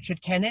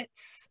Richard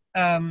Kennett's,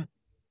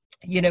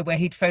 you know, where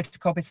he'd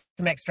photocopied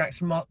some extracts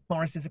from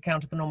Morris's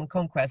account of the Norman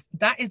Conquest.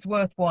 That is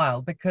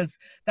worthwhile because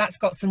that's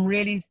got some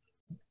really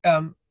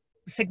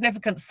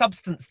significant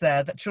substance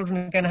there that children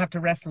are going to have to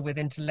wrestle with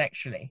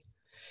intellectually.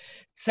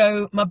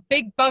 So my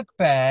big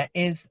bugbear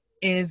is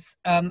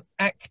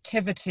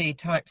activity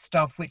type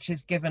stuff which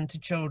is given to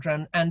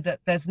children, and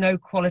that there's no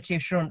quality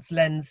assurance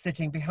lens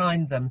sitting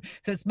behind them.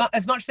 So it's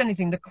as much as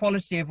anything the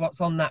quality of what's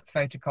on that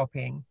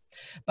photocopying.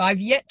 But I've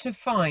yet to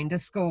find a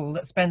school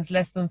that spends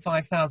less than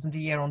 5,000 a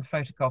year on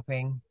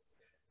photocopying.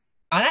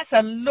 And that's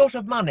a lot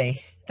of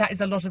money. That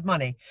is a lot of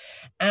money.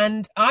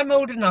 And I'm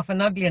old enough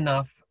and ugly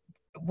enough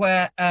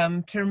where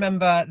to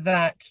remember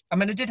that, I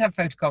mean, I did have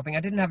photocopying. I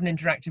didn't have an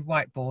interactive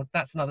whiteboard.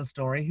 That's another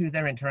story, who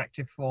they're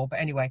interactive for. But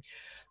anyway,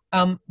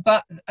 you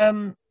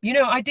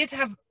know,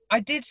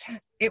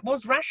 it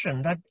was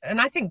rationed.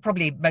 And I think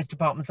probably most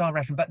departments are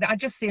rationed, but I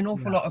just see an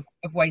awful lot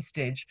of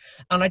wastage.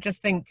 And I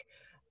just think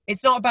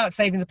it's not about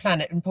saving the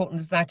planet, important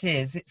as that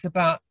is. It's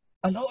about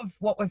a lot of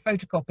what we're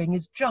photocopying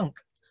is junk.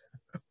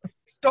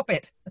 Stop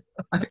it.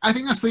 I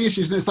think that's the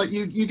issue. Isn't it? It's like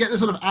you get this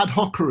sort of ad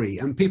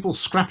hocery and people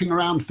scrapping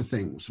around for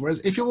things. Whereas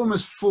if you're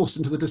almost forced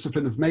into the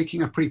discipline of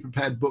making a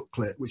pre-prepared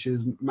booklet, which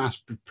is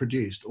mass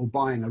produced, or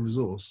buying a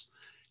resource,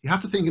 you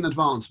have to think in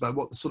advance about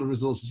what the sort of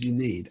resources you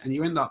need. And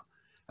you end up,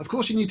 of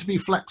course, you need to be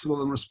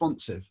flexible and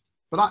responsive.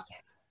 But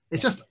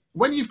it's just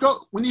when you've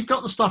got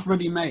the stuff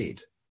ready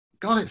made,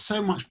 God, it's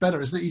so much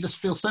better, isn't it? You just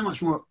feel so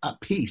much more at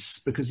peace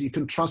because you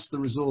can trust the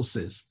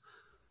resources.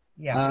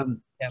 Yeah.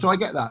 So I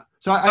get that.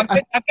 So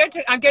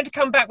I'm going to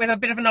come back with a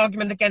bit of an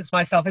argument against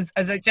myself,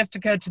 as it just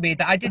occurred to me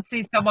that I did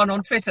see someone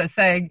on Twitter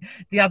saying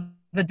the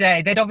other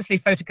day they'd obviously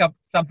photographed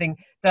something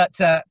that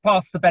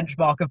passed the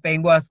benchmark of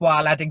being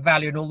worthwhile, adding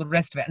value, and all the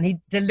rest of it, and he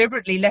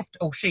deliberately left,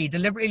 or she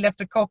deliberately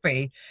left, a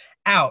copy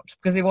out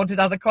because he wanted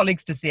other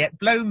colleagues to see it.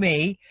 Blow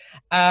me.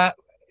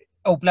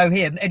 Or blow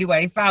him.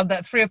 Anyway, found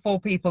that 3 or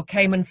 4 people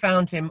came and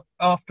found him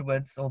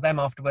afterwards, or them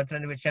afterwards, I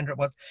don't know which gender it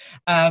was.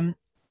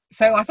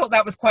 So I thought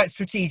that was quite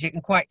strategic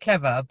and quite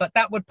clever, but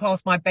that would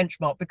pass my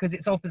benchmark because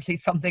it's obviously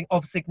something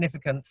of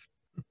significance.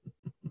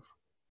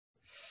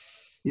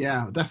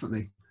 Yeah,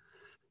 definitely.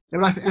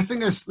 But I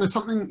think there's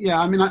something, yeah,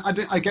 I mean,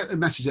 I get the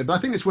message there, but I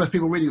think it's worth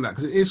people reading that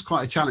because it is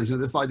quite a challenge. You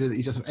know, this idea that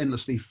you just have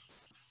endlessly,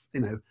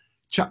 you know,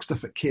 chuck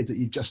stuff at kids that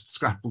you just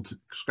scrapped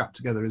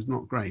together is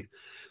not great.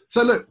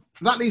 So look,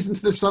 that leads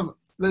into this.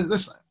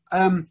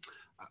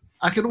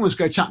 I could almost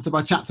go chapter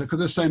by chapter because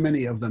there's so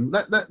many of them.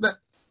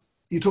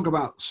 You talk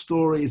about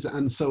stories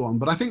and so on,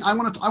 but I think I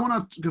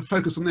want to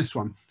focus on this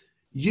one: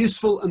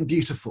 useful and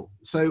beautiful.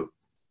 So,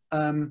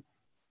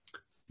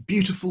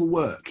 beautiful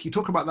work. You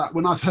talk about that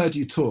when I've heard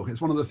you talk. It's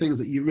one of the things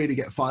that you really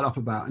get fired up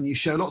about, and you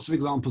show lots of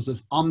examples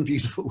of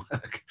unbeautiful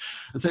work,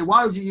 and say,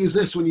 why would you use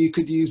this when you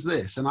could use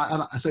this? And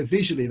so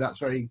visually, that's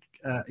very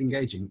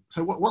engaging.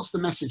 So, what's the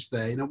message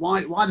there? You know,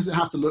 why does it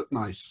have to look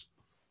nice,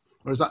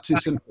 or is that too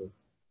simple?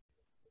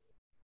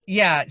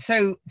 Yeah,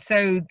 so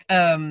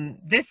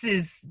this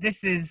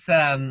is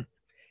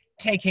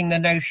taking the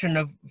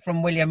notion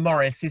from William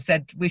Morris, who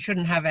said we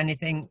shouldn't have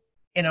anything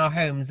in our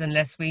homes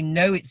unless we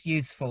know it's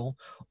useful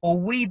or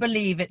we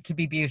believe it to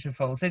be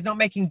beautiful. So it's not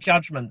making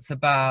judgments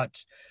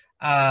about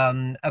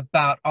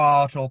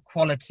art or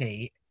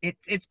quality.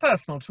 It's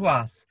personal to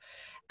us,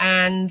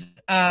 and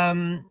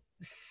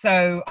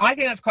so I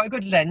think that's quite a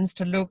good lens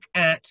to look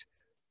at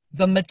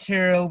the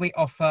material we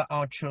offer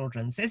our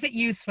children. So is it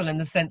useful in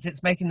the sense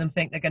it's making them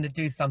think they're going to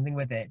do something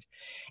with it?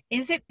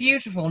 Is it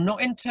beautiful?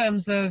 Not in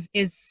terms of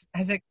is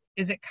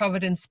it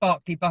covered in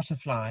sparkly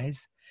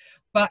butterflies,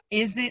 but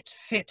is it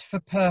fit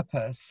for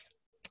purpose?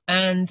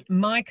 And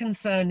my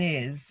concern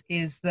is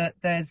that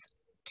there's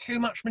too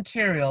much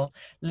material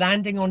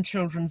landing on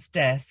children's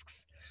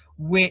desks,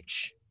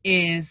 which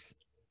is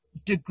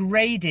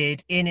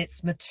degraded in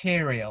its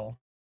material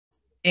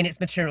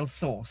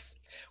source.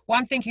 What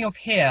I'm thinking of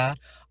here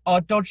are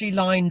dodgy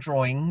line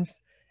drawings,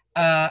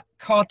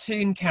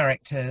 cartoon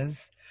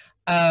characters.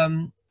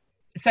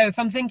 So if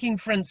I'm thinking,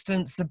 for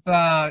instance,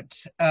 about,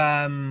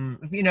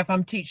 you know, if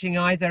I'm teaching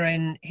either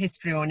in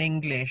history or in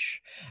English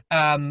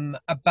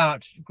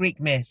about Greek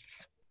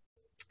myths,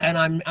 and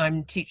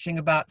I'm teaching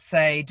about,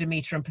 say,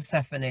 Demeter and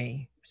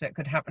Persephone, so it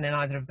could happen in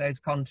either of those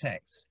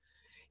contexts.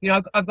 You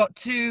know, I've got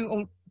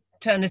 2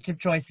 alternative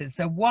choices.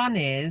 So one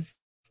is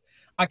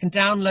I can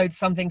download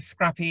something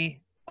scrappy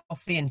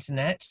off the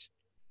internet,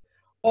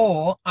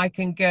 or I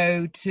can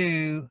go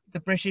to the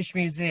British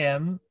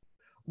Museum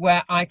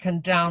where I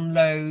can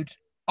download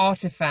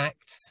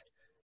artifacts,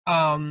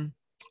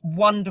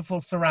 wonderful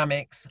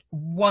ceramics,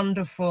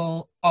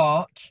 wonderful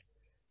art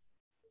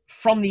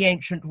from the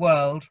ancient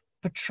world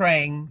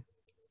portraying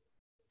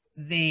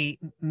the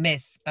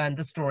myth and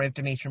the story of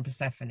Demeter and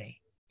Persephone.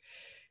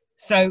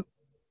 So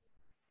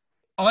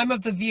I'm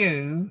of the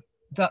view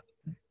that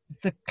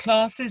the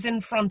classes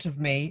in front of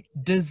me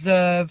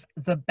deserve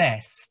the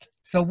best.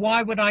 So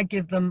why would I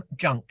give them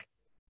junk?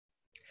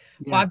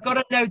 Yeah. But I've got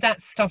to know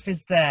that stuff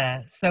is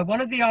there. So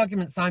one of the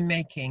arguments I'm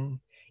making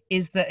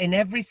is that in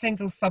every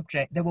single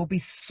subject, there will be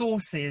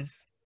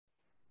sources,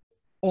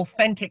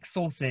 authentic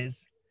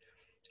sources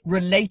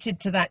related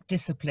to that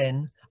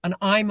discipline. And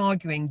I'm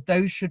arguing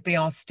those should be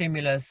our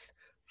stimulus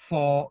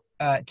for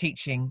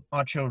teaching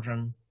our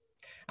children.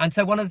 And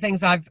so one of the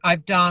things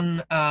I've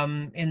done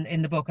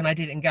in the book, and I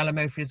did it in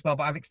Gallimaufry as well,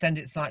 but I've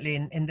extended it slightly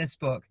in this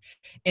book,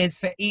 is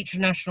for each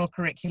national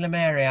curriculum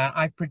area,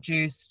 I've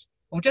produced,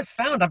 or just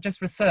found, I've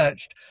just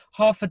researched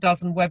half a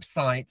dozen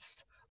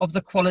websites of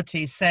the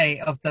quality, say,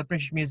 of the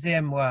British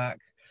Museum work,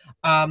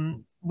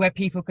 where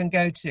people can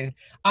go to.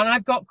 And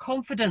I've got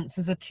confidence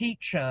as a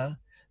teacher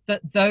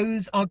that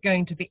those are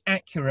going to be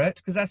accurate,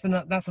 because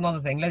that's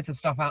another thing. Loads of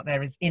stuff out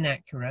there is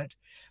inaccurate.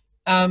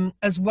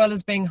 As well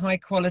as being high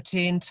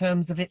quality in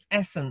terms of its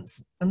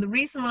essence. And the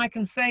reason I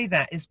can say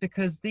that is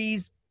because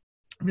these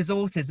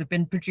resources have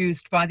been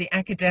produced by the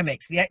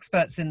academics, the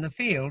experts in the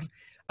field,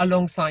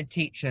 alongside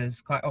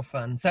teachers quite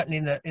often, certainly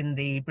in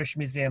the British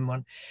Museum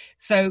one.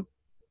 So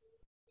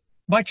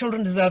my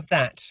children deserve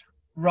that,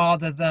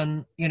 rather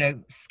than, you know,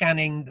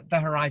 scanning the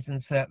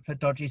horizons for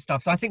dodgy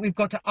stuff. So I think we've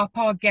got to up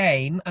our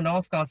game and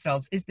ask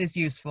ourselves, is this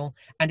useful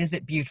and is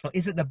it beautiful?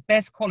 Is it the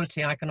best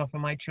quality I can offer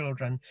my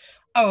children?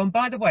 Oh, and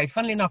by the way,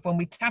 funnily enough, when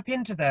we tap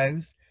into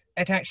those,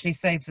 it actually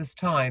saves us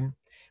time.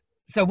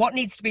 So what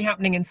needs to be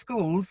happening in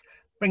schools,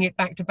 bring it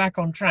back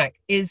on track,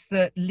 is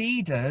that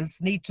leaders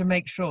need to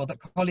make sure that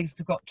colleagues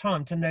have got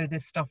time to know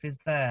this stuff is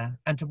there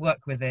and to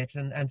work with it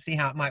and see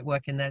how it might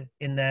work in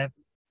their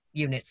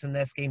units and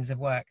their schemes of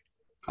work.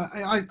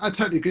 I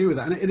totally agree with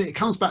that, and it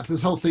comes back to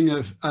this whole thing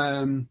of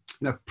you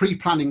know,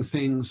 pre-planning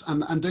things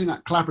and doing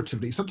that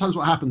collaboratively. Sometimes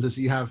what happens is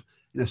you have,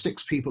 you know,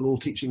 6 people all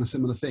teaching a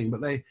similar thing,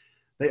 but they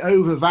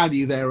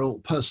overvalue their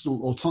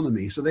personal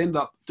autonomy, so they end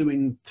up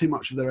doing too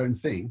much of their own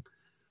thing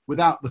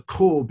without the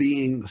core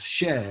being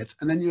shared.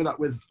 And then you end up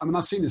with, I mean,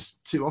 I've seen this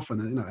too often,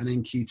 you know, an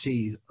NQT,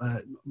 you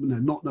know,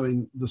 not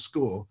knowing the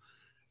score,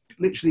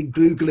 literally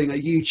Googling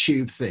a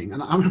YouTube thing.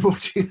 And I remember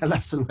watching a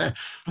lesson where I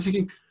was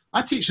thinking,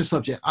 I teach a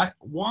subject.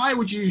 Why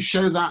would you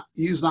show that,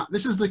 use that?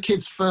 This is the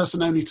kid's first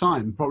and only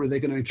time probably they're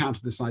going to encounter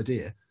this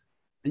idea.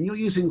 And you're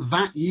using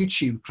that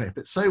YouTube clip.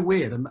 It's so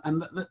weird. And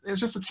it was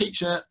just a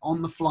teacher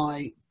on the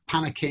fly,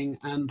 panicking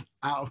and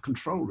out of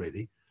control,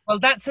 really. Well,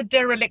 that's a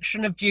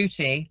dereliction of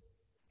duty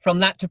from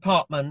that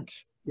department.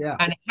 Yeah.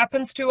 And it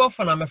happens too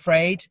often, I'm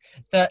afraid,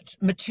 that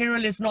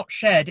material is not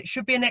shared. It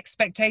should be an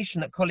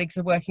expectation that colleagues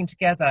are working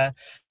together.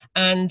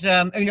 And,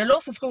 you know,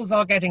 lots of schools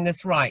are getting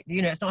this right.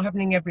 You know, it's not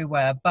happening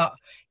everywhere, but,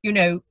 you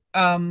know,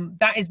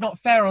 that is not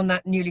fair on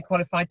that newly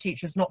qualified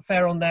teacher. It's not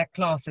fair on their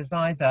classes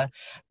either.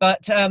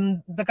 But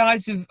the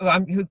guys who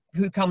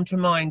come to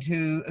mind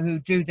who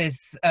do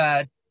this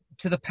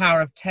to the power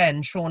of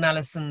 10, Sean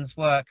Allison's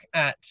work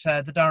at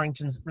the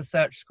Durrington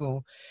Research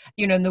School,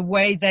 you know, and the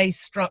way they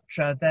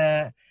structure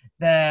their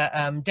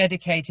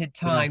dedicated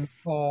time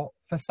for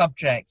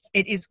subjects.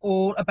 It is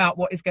all about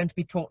what is going to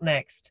be taught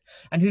next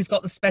and who's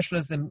got the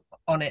specialism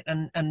on it,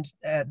 and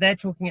they're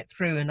talking it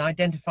through and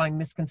identifying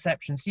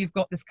misconceptions. So you've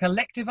got this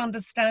collective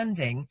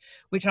understanding,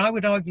 which I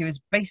would argue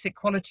is basic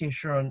quality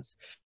assurance.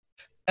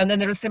 And then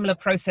there are similar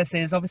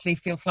processes, obviously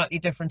feel slightly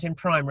different in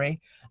primary,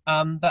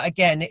 but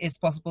again, it is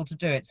possible to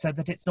do it so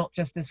that it's not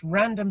just this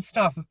random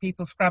stuff of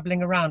people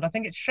scrabbling around. I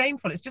think it's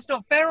shameful. It's just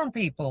not fair on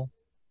people.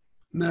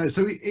 No,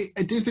 so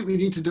I do think we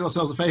need to do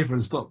ourselves a favour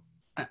and stop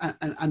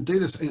and do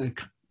this. You know,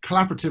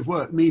 collaborative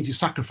work means you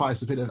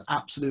sacrifice a bit of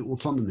absolute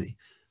autonomy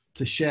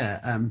to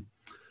share.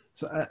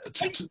 You've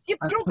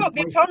still got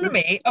the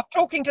autonomy of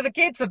talking to the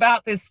kids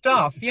about this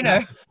stuff, you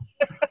know.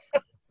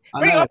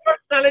 Bring our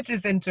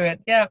personalities into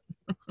it, yeah.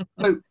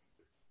 Tell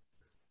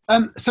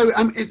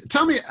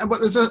me,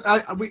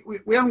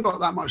 we haven't got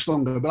that much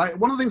longer, but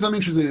one of the things I'm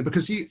interested in,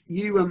 because you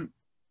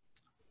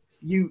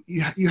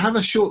have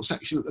a short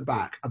section at the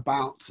back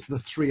about the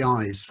 3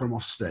 I's from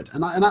Ofsted,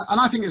 and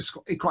I think it's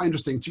quite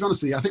interesting. To be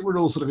honest with you, I think we're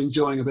all sort of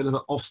enjoying a bit of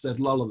an Ofsted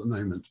lull at the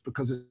moment,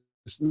 because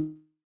it's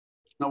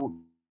not,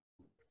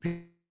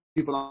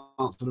 people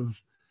aren't sort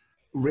of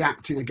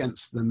reacting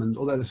against them, and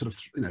although they're sort of,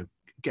 you know,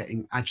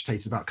 getting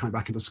agitated about coming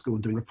back into school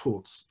and doing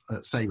reports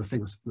saying the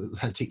things that the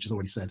head teacher's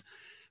already said.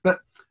 But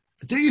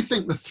do you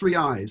think the 3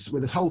 I's,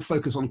 with this whole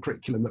focus on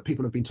curriculum that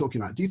people have been talking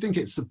about, do you think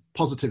it's a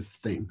positive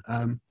thing?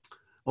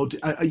 Or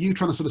are you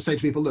trying to sort of say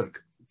to people,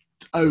 look,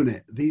 own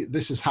it,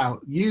 this is how,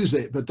 use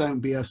it, but don't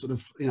be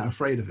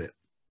afraid of it?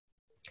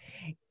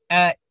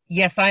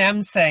 Yes, I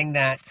am saying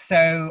that.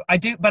 So I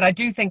do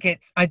think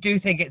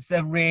it's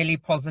a really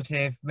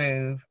positive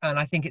move, and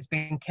I think it's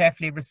been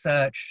carefully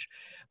researched.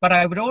 But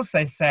I would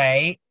also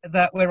say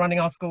that we're running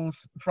our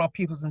schools for our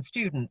pupils and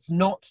students,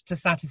 not to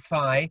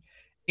satisfy,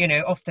 you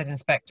know, Ofsted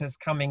inspectors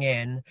coming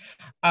in.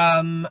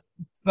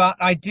 But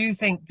I do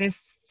think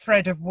this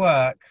thread of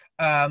work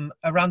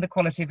around the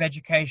quality of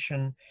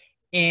education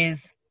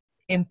is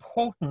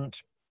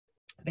important,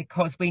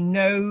 because we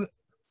know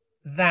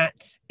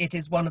that it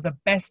is one of the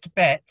best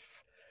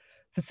bets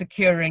for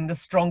securing the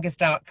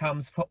strongest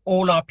outcomes for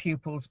all our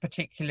pupils,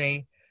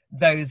 particularly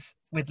those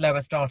with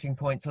lower starting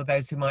points or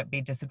those who might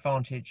be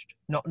disadvantaged.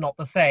 Not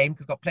the same,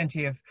 because we've got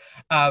plenty of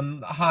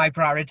high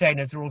priority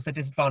attainers who are also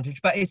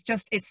disadvantaged, but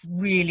it's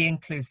really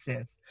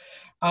inclusive.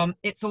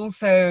 It's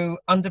also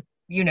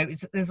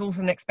there's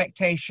also an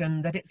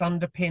expectation that it's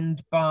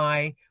underpinned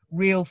by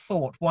real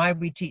thought. Why are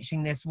we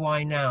teaching this?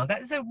 Why now?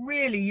 That is a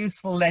really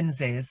useful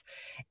lenses.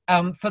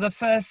 For the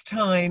first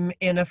time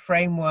in a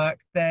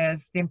framework,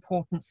 there's the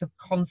importance of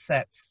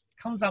concepts.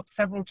 It comes up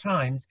several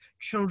times,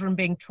 children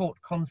being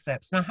taught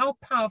concepts. Now, how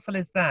powerful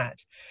is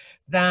that?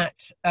 That,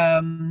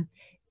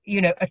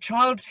 a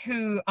child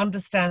who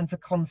understands a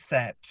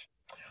concept,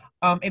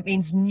 it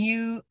means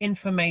new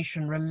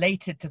information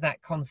related to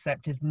that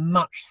concept is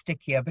much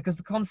stickier, because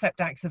the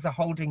concept acts as a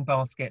holding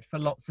basket for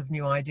lots of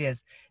new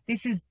ideas.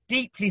 This is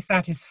deeply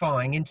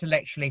satisfying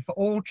intellectually for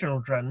all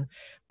children,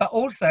 but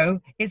also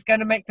it's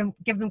going to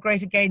give them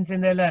greater gains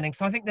in their learning.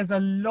 So I think there's a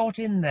lot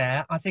in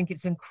there. I think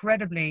it's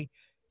incredibly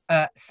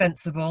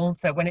sensible.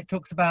 So when it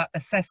talks about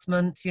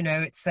assessment,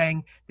 it's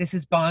saying this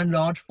is by and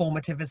large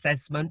formative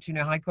assessment,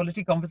 high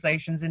quality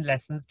conversations in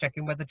lessons,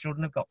 checking whether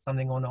children have got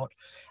something or not.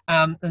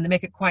 And they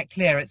make it quite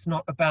clear it's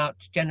not about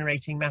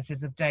generating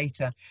masses of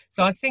data.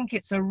 So I think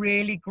it's a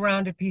really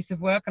grounded piece of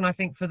work. And I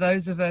think for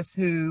those of us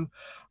who,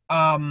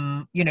 have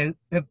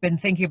been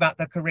thinking about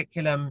the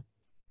curriculum,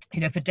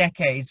 for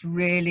decades,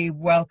 really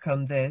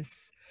welcome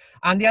this.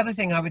 And the other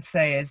thing I would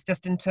say is,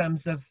 just in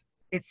terms of,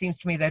 it seems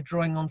to me they're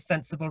drawing on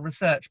sensible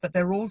research, but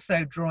they're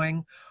also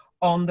drawing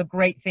on the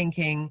great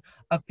thinking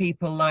of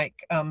people like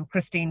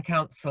Christine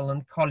Council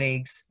and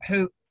colleagues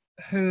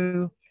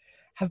who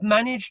have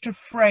managed to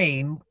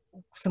frame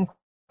some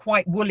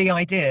quite woolly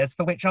ideas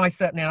for which I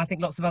certainly, and I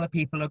think lots of other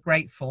people, are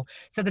grateful.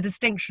 So the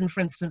distinction,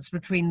 for instance,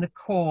 between the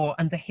core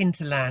and the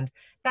hinterland,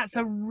 that's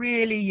a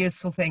really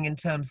useful thing in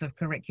terms of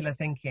curricular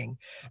thinking.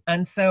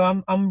 And so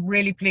I'm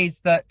really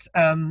pleased that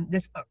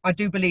I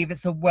do believe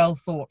it's a well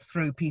thought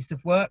through piece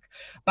of work,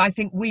 but I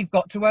think we've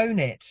got to own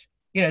it.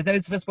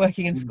 Those of us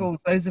working in schools,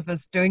 those of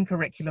us doing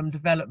curriculum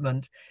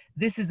development,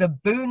 this is a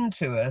boon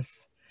to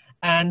us.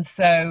 And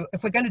so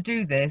if we're going to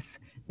do this,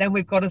 then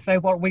we've got to say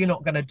what we're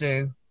not going to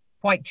do,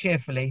 quite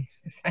cheerfully.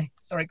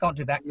 Sorry, I can't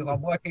do that because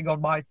I'm working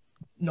on my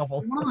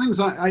novel. One of the things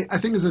I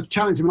think is a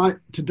challenge.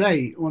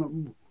 Today,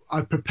 when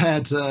I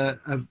prepared a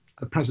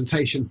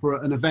presentation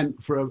for an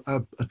event for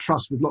a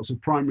trust with lots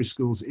of primary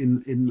schools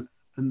in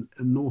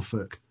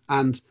Norfolk,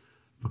 and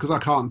because I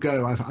can't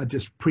go, I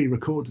just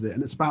pre-recorded it,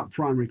 and it's about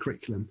primary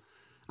curriculum.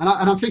 And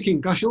I'm thinking,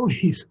 gosh, all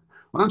these,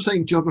 when I'm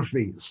saying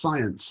geography,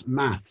 science,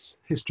 maths,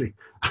 history,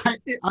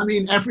 I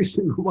mean every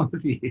single one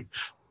of you.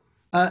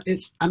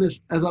 There's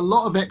a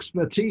lot of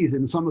expertise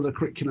in some of the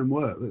curriculum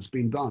work that's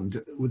been done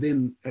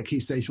within Key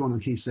Stage 1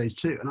 and Key Stage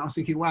 2. And I was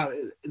thinking, wow,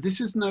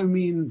 this is no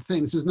mean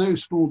thing. This is no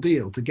small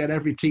deal to get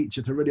every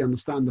teacher to really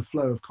understand the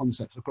flow of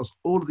concepts across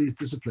all of these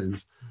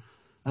disciplines.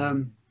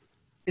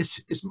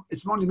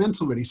 It's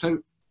monumental, really. So,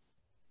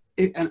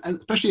 and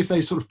especially if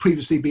they've sort of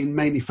previously been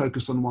mainly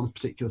focused on one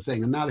particular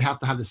thing, and now they have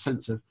to have this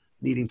sense of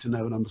needing to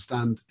know and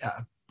understand at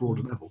a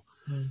broader level.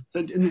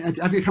 So,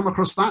 have you come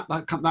across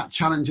that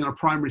challenge in a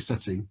primary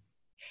setting?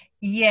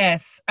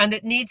 Yes, and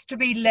it needs to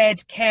be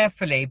led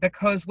carefully,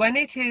 because when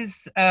it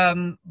is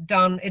done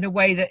in a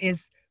way that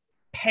is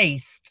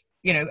paced,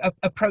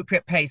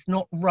 appropriate pace,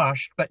 not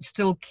rushed, but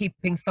still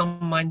keeping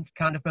some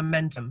kind of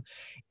momentum.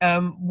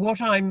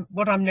 What I'm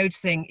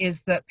noticing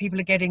is that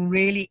people are getting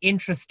really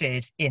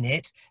interested in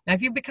it. Now,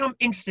 if you become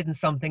interested in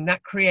something,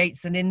 that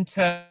creates an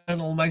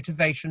internal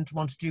motivation to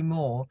want to do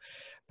more,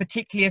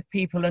 particularly if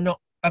people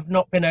have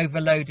not been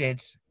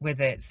overloaded with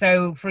it.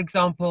 So, for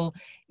example,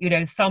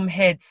 some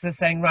heads are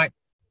saying, right,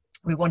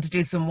 we want to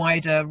do some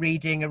wider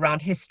reading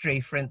around history,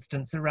 for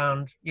instance,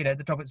 around,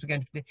 the topics we're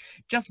going to be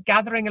just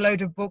gathering a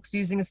load of books,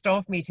 using a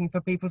staff meeting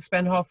for people to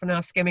spend half an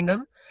hour skimming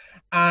them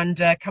and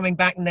coming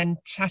back and then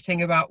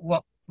chatting about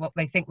what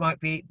they think might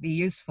be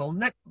useful.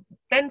 And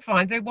then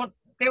find they'll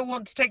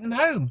want to take them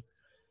home.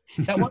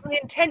 That wasn't the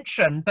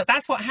intention, but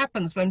that's what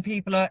happens when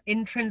people are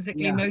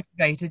intrinsically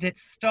motivated. It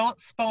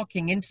starts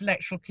sparking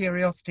intellectual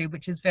curiosity,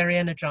 which is very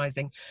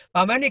energizing.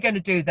 But I'm only going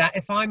to do that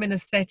if I'm in a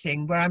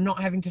setting where I'm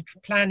not having to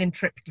plan in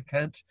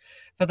triplicate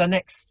for the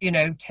next,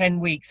 10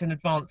 weeks in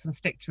advance and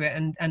stick to it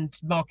and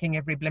marking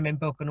every blimmin'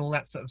 book and all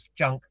that sort of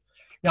junk.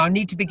 Now, I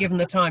need to be given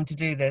the time to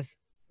do this.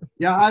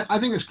 Yeah, I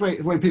think it's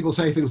great when people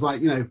say things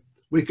like,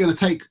 we're going to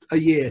take a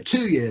year,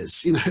 2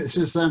 years, it's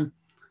just, and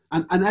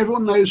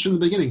everyone knows from the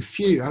beginning,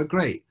 phew, oh,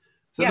 great.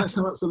 So let's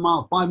say that's a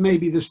mile. By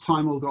maybe this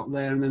time we'll got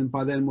there, and then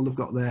by then we'll have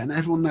got there. And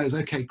everyone knows,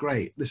 okay,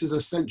 great. This is a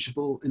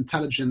sensible,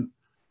 intelligent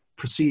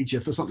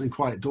procedure for something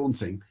quite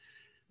daunting.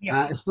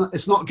 Yeah.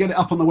 It's not get it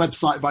up on the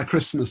website by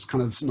Christmas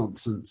kind of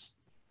nonsense.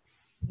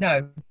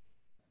 No.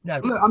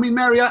 Look, I mean,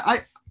 Mary,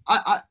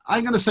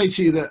 I'm going to say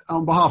to you that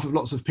on behalf of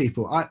lots of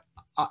people,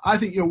 I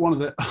think you're one of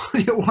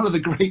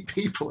the great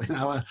people in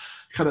our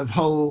kind of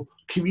whole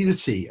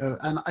community,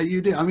 and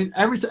you do. I mean,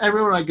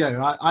 everywhere I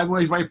go, I'm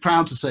always very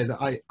proud to say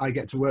that I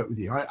get to work with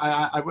you.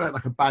 I wear it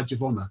like a badge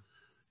of honor,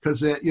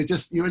 because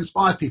you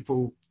inspire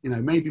people,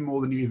 maybe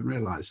more than you even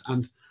realize.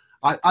 And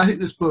I think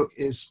this book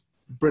is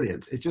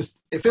brilliant.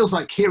 It feels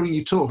like hearing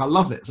you talk. I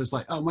love it. So it's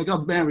like, oh my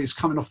God, Mary's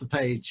coming off the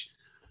page.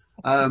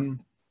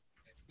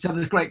 She had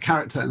this great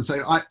character, and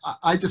so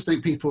I just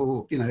think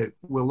people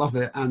will love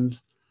it. And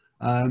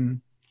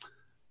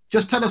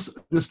just tell us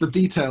the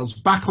details.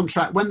 Back on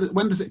track.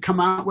 When does it come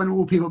out? When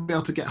will people be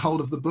able to get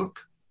hold of the book?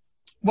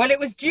 Well, it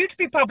was due to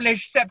be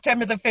published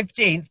September the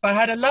 15th, but I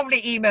had a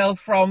lovely email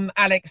from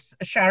Alex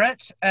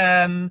Sharratt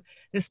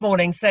this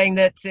morning saying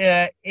that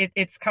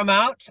it's come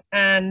out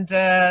and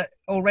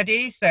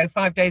already, so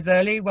 5 days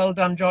early. Well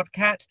done, John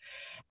Cat.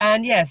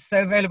 And yes,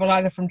 so available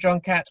either from John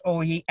Cat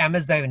or Ye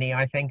Amazoni,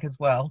 I think, as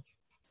well.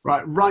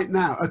 Right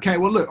now. Okay,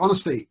 well, look,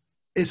 honestly,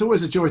 it's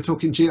always a joy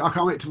talking to you. I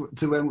can't wait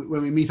to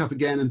when we meet up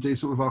again and do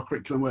some of our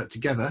curriculum work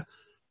together.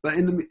 But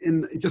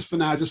in just for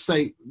now, just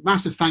say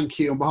massive thank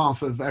you on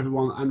behalf of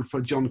everyone and for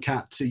John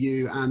Cat to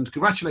you, and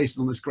congratulations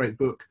on this great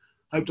book.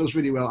 Hope it does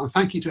really well. And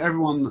thank you to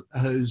everyone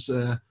who's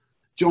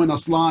joined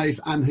us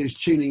live and who's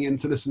tuning in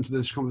to listen to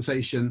this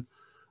conversation.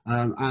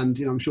 And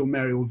I'm sure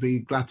Mary will be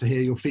glad to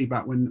hear your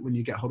feedback when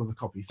you get hold of the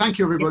copy. Thank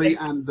you, everybody,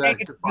 and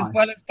goodbye. As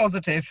well as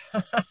positive.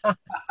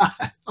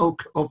 Oh,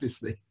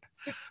 obviously.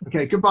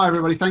 Okay, goodbye,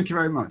 everybody. Thank you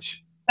very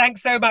much.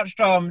 Thanks so much,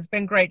 Tom. It's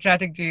been great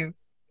chatting to you.